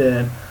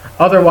interested.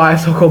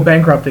 Otherwise, they'll go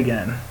bankrupt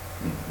again.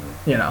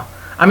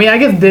 I mean, I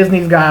guess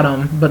Disney's got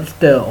them, but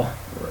still.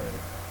 Right.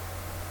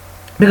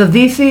 Because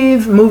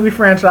DC's movie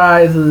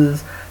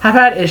franchises have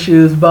had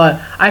issues,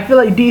 but I feel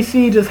like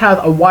DC just has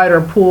a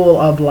wider pool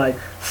of like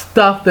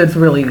stuff that's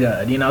really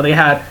good. They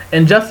had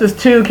Injustice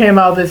 2 came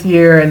out this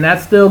year, and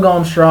that's still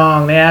going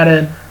strong. They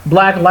added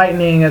Black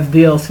Lightning as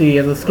DLC,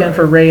 as a skin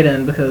for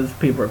Raiden, because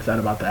people are upset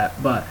about that.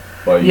 But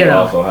you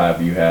also have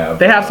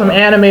they have some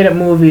animated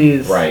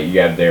movies. Right,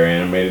 you have their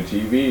animated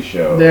TV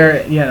shows.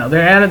 They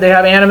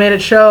have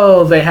animated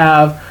shows. They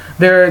have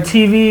their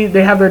TV.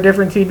 They have their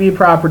different TV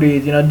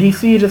properties.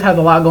 DC just has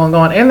a lot going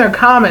on, and their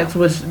comics,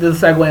 which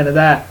is a segue into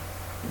that.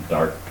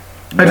 Dark.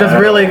 Are just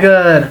really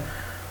good.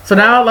 So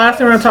now, last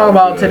thing we're gonna talk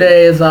about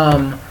today is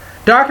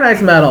Dark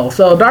Nights Metal.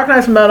 So Dark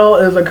Nights Metal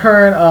is a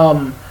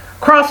current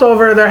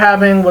crossover they're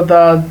having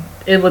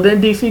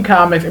within DC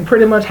Comics. It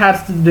pretty much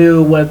has to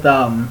do with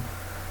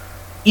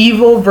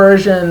evil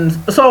versions.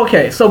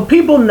 So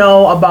people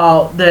know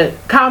about that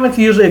comics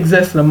usually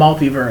exist in a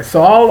multiverse.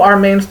 So all of our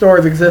main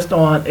stories exist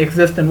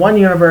in one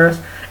universe,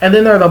 and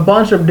then there's a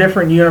bunch of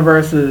different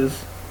universes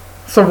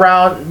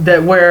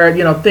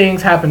where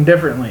things happen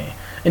differently.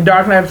 In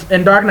Dark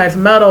Nights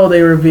Metal,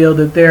 they revealed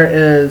that there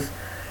is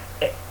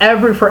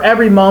for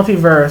every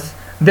multiverse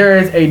there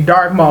is a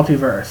dark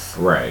multiverse.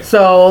 Right.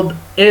 So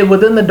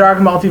within the dark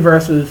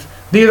multiverses,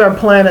 these are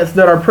planets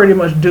that are pretty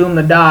much doomed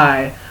to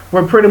die,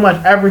 where pretty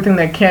much everything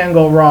that can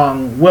go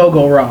wrong will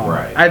go wrong.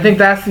 Right. I think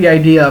that's the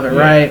idea of it,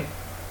 right?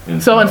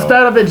 And so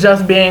instead of it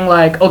just being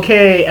like,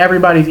 okay,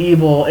 everybody's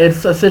evil,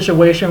 it's a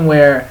situation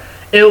where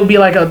it will be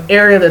like an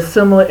area that's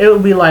similar. It will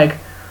be like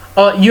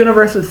a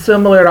universe that's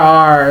similar to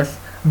ours,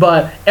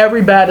 but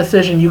every bad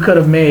decision you could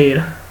have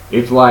made,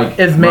 it's like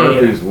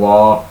Murphy's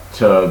Law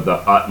to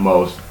the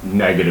utmost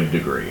negative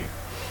degree.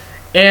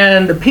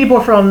 And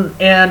characters from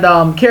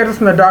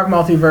the dark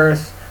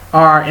multiverse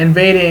are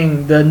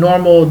invading the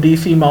normal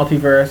DC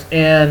multiverse,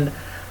 and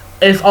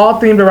it's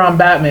all themed around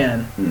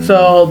Batman. Mm-hmm.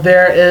 So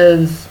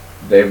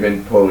they've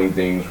been pulling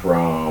things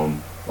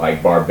from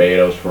like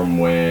Barbados, from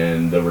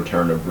when the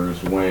return of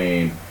Bruce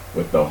Wayne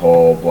with the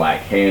whole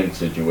Black Hand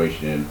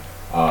situation,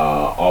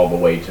 all the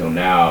way till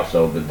now.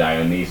 So the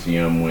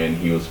Dionysium when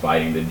he was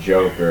fighting the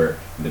Joker,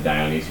 the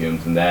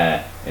Dionysiums and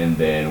that, and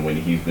then when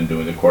he's been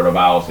doing the Court of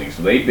Owls thing.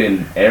 So they've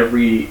been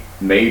every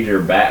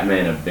major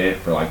Batman event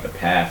for like the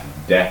past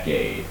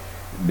decade.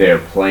 They're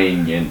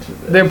playing into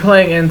this. They're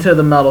playing into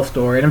the metal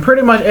story, and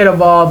pretty much it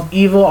involves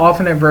evil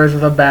alternate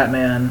versions of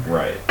Batman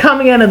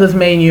coming into this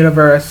main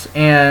universe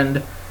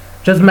and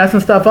just messing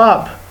stuff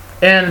up.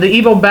 And the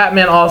evil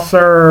Batman all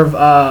serve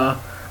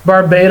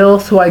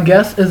Barbados, who I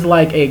guess is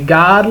like a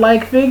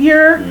god-like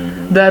figure.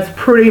 Mm-hmm. That's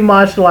pretty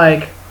much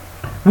like,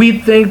 we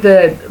think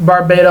that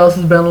Barbados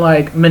has been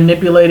like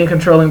manipulating,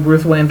 controlling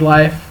Bruce Wayne's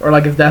life or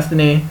like his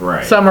destiny.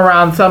 Right. Some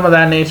of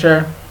that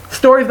nature.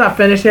 Story's not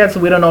finished yet,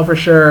 so we don't know for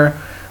sure.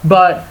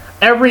 But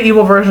every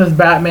evil version of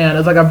Batman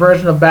is like a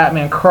version of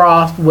Batman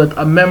crossed with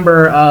a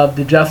member of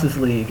the Justice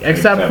League,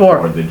 except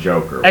for the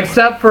Joker.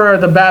 Except for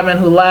the Batman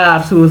Who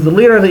Laughs, who is the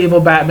leader of the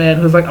evil Batman,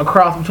 who's like a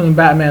cross between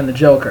Batman and the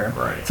Joker.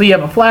 Right. So you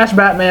have a Flash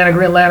Batman, a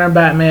Green Lantern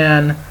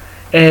Batman,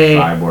 a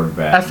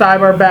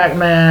Cyborg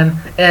Batman,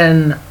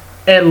 an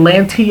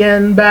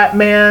Atlantean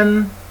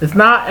Batman. It's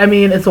not. I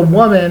mean, it's a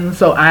woman,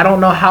 so I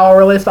don't know how it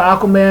relates to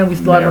Aquaman. We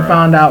still haven't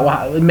found out.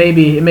 Why. It may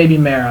be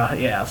Mara.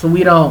 Yeah. So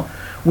we don't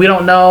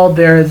know.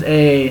 There's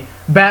a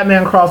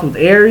Batman cross with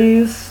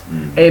Ares,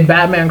 a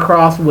Batman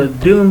cross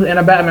with Doom, and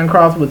a Batman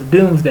cross with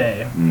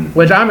Doomsday,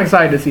 which I'm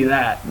excited to see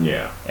that.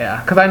 Yeah.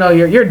 Yeah, because I know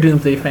you're a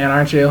Doomsday fan,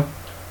 aren't you?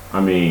 I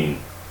mean,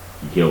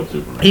 he killed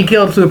Superman. He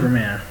killed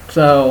Superman.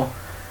 So,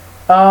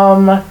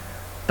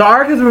 the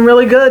arc has been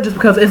really good just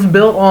because it's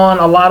built on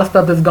a lot of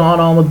stuff that's gone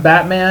on with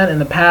Batman in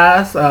the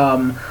past.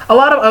 A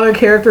lot of other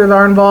characters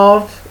are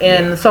involved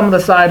in some of the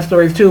side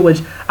stories too,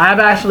 which I've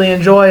actually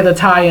enjoyed the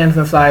tie-ins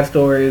and side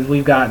stories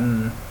we've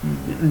gotten.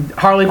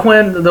 Harley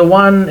Quinn, the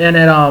one in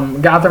it,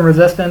 Gotham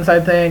Resistance, I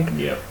think.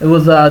 Yeah. It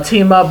was a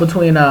team up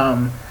between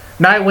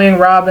Nightwing,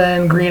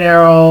 Robin, Green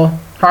Arrow,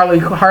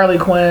 Harley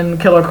Quinn,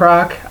 Killer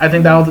Croc. I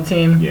think that was the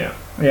team. Yeah.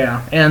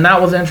 Yeah, and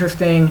that was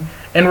interesting.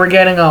 And we're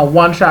getting a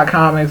one-shot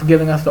comics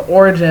giving us the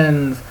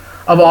origins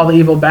of all the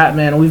evil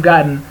Batman. We've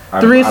gotten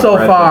 3 so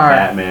far. The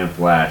Batman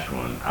Flash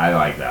one. I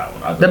like that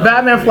one. The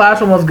Batman Flash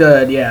one was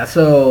good, yeah.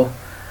 So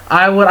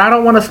I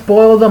don't want to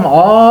spoil them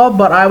all,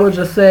 but I would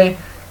just say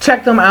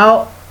check them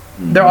out.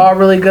 They're all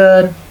really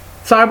good.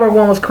 Cyborg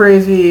one was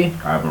crazy.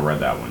 I haven't read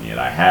that one yet.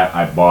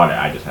 I bought it.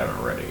 I just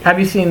haven't read it yet. Have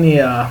you seen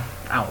the? I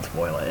won't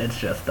spoil it. It's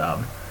just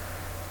an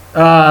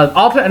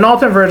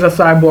alternate version of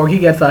Cyborg. He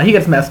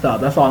gets messed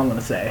up. That's all I'm gonna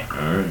say. All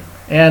right.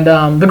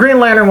 And the Green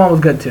Lantern one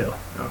was good too.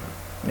 Okay.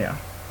 Yeah.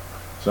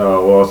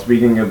 So, well,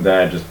 speaking of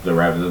that, just to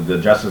wrap it up, the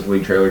Justice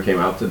League trailer came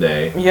out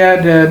today. Yeah,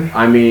 it did.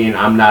 I mean,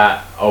 I'm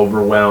not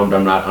overwhelmed.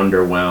 I'm not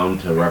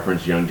underwhelmed. To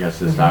reference Young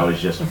Justice, I was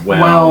just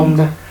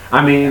whelmed.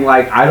 I mean,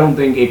 like, I don't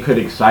think it could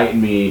excite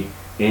me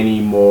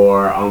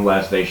anymore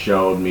unless they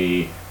showed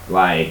me,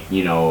 like,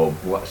 you know,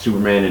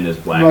 Superman in his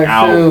black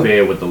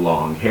outfit with the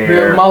long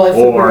hair, or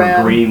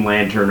Superman. Green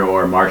Lantern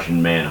or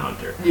Martian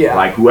Manhunter. Yeah.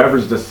 Like,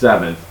 whoever's the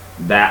 7th,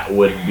 that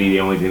would be the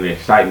only thing that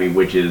excites me,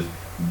 which is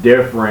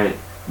different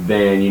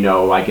than, you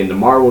know, like in the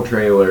Marvel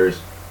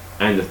trailers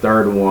and the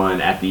third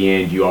one, at the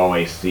end you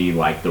always see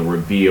like the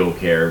reveal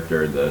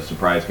character, the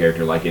surprise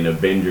character. Like in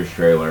Avengers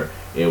trailer,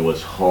 it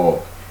was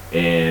Hulk.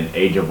 In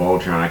Age of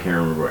Ultron, I can't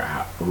remember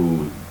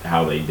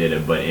how they did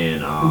it, but in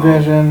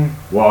Vision.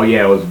 Well,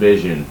 yeah, it was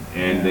Vision,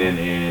 and then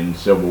in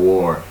Civil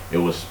War, it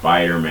was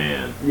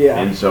Spider-Man. Yeah.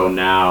 And so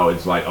now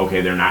it's like,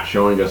 okay, they're not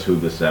showing us who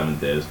the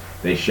 7th is.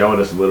 They showed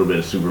us a little bit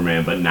of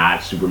Superman, but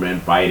not Superman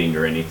fighting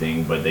or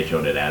anything, but they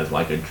showed it as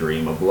like a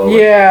dream of Lois.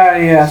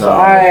 Yeah. So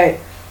I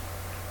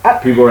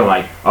people are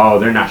like, oh,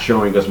 they're not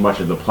showing us much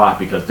of the plot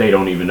because they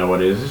don't even know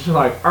what it is. It's just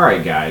like, all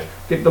right, guys,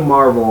 get the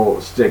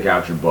Marvel stick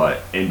out your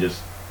butt and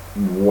just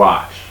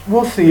watch.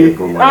 We'll see.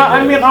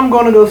 I mean, I'm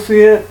going to go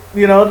see it.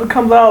 You know, it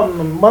comes out in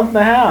a month and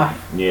a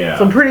half. Yeah.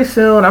 So pretty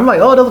soon. I'm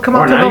like, oh, it doesn't come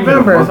out until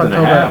November. It's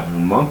a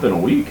month and a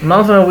week.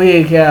 Month and a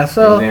week, yeah.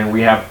 So. And then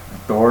we have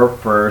Thor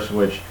first,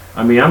 which,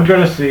 I mean, I'm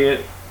going to see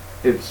it.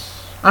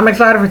 I'm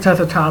excited for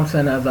Tessa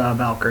Thompson as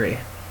Valkyrie.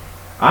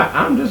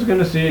 I'm just going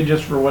to see it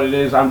just for what it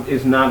is.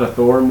 It's not a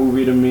Thor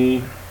movie to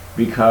me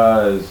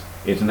because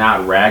it's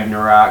not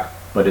Ragnarok,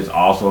 but it's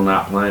also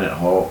not Planet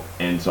Hulk.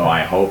 And so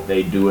I hope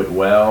they do it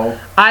well.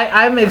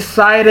 I'm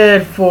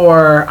excited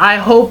for... I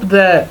hope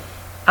that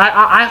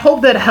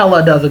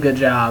Hela does a good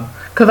job.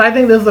 Because I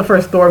think this is the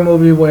first Thor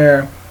movie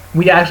where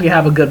we actually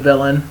have a good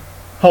villain.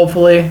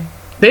 Hopefully.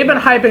 They've been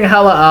hyping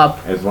Hela up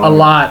a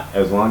lot.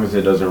 As long as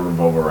it doesn't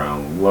revolve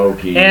around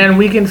Loki. And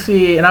we can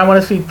see... And I want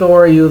to see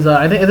Thor use...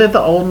 I think... Is it the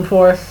Olden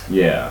Force?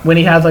 Yeah. When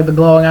he has like the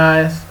glowing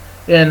eyes.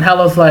 And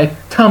Hela's like,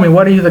 tell me,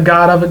 what are you the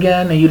god of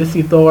again? And you just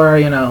see Thor,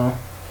 you know...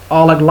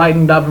 all like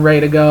lightened up and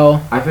ready to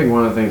go. I think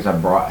one of the things that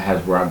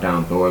has brought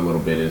down Thor a little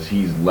bit is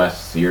he's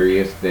less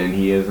serious than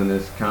he is in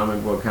his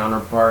comic book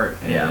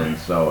counterpart. And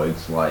so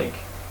it's like,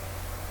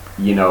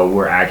 you know,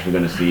 we're actually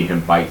going to see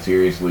him fight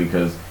seriously,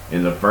 because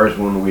in the first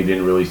one we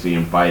didn't really see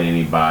him fight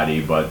anybody,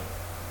 but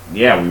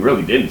yeah, we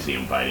really didn't see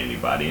him fight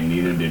anybody, and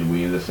neither did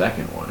we in the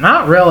second one.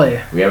 Not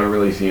really. We haven't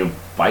really seen him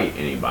fight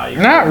anybody.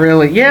 Not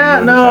really. Yeah,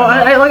 no,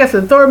 I like I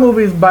said, Thor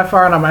movies by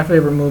far not my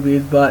favorite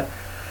movies, but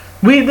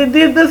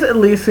this at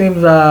least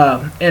seems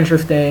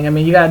interesting. I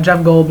mean, you got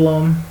Jeff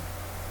Goldblum.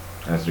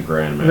 That's the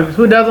Grandmaster.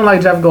 Who doesn't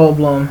like Jeff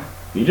Goldblum?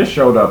 He just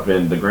showed up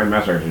in the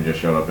Grandmaster. Actually,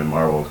 just showed up in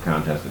Marvel's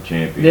Contest of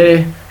Champions.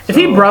 Did he? Is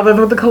he brothers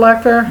with the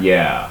Collector?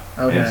 Yeah.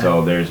 Okay. And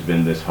so there's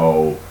been this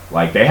whole,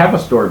 like, they have a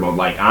story mode.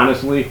 Like,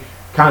 honestly,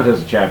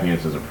 Contest of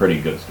Champions is a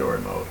pretty good story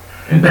mode.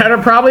 And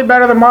probably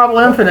better than Marvel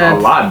Infinite. A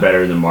lot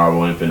better than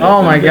Marvel Infinite.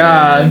 Oh my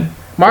God.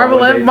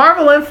 Marvel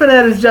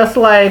Infinite is just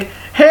like,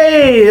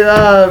 hey,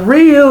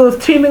 Ryu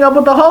is teaming up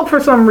with the Hulk for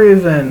some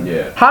reason.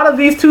 Yeah. How do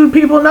these two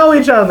people know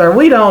each other?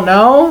 We don't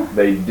know.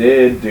 They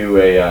did do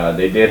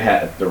they did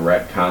have to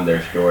retcon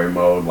their story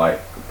mode like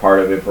part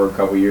of it for a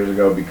couple years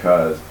ago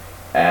because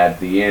at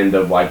the end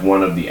of like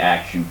one of the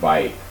acts you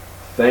fight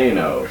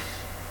Thanos,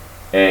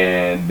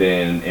 and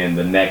then in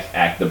the next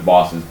act the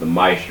boss is the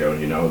Maestro.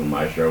 You know who the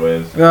Maestro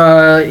is?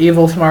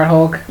 Evil Smart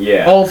Hulk.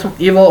 Yeah. Old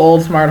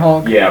Smart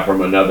Hulk. Yeah,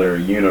 from another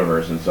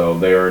universe, and so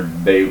they were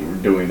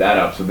doing that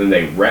up. So then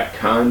they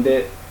retconned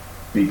it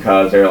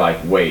because they're like,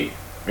 wait,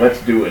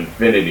 let's do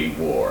Infinity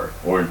War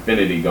or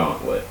Infinity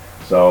Gauntlet.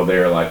 So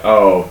they're like,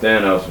 oh,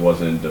 Thanos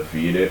wasn't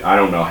defeated. I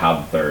don't know how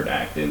the third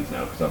act ends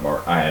now because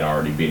I had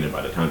already beaten it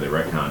by the time they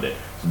retconned it.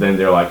 So then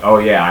they're like, oh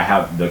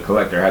yeah, the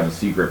Collector has a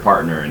secret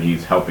partner and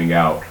he's helping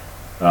out.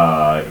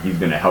 He's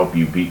gonna help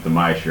you beat the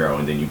Maestro,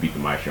 and then you beat the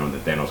Maestro, and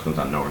then Thanos comes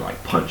out of nowhere and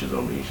like punches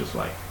him, and he's just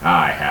like,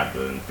 I have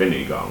the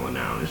Infinity Gauntlet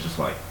now, and it's just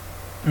like,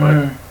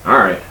 but all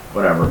right,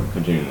 whatever,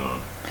 continuing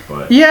on.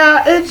 But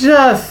yeah, it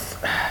just.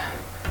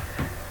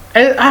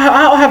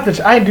 I'll have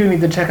to. I do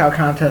need to check out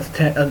Contest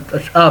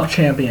of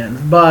Champions,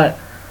 but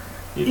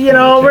you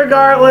know,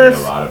 regardless,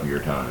 a lot of your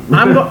time.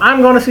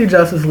 I'm going to see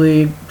Justice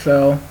League,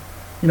 so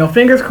you know,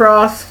 fingers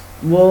crossed.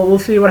 We'll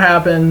see what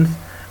happens.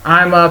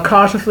 I'm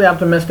cautiously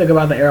optimistic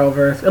about the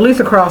Arrowverse, at least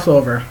a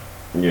crossover.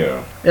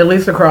 Yeah. At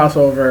least a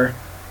crossover,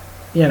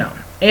 you know,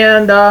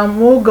 and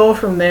we'll go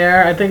from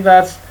there. I think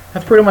that's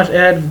pretty much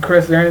it.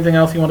 Chris, is there anything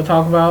else you want to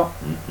talk about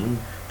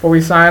before we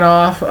sign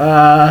off?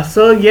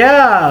 So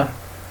yeah.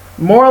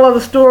 Moral of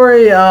the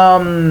story,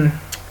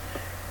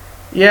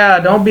 yeah,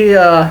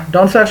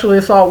 don't sexually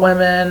assault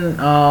women.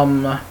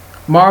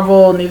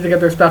 Marvel needs to get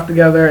their stuff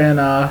together in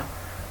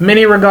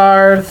many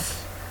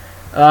regards.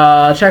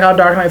 Check out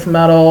Dark Knight's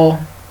Metal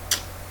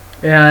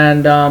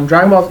and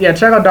Dragon Ball. Yeah,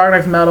 check out Dark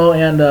Knight's Metal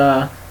and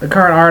the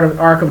current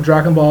arc of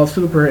Dragon Ball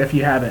Super if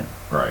you haven't.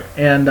 Right.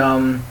 And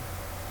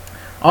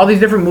all these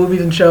different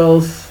movies and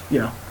shows. You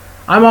know,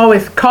 I'm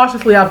always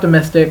cautiously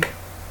optimistic,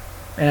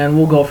 and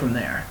we'll go from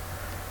there.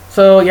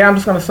 So, yeah, I'm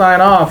just going to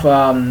sign off.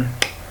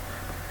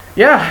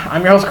 Yeah,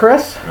 I'm your host,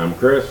 Chris. I'm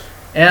Chris.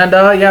 And,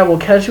 yeah, we'll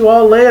catch you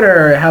all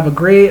later. Have a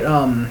great,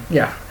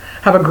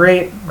 have a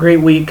great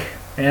week,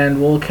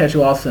 and we'll catch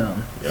you all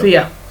soon. Yep. See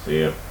ya.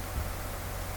 See ya.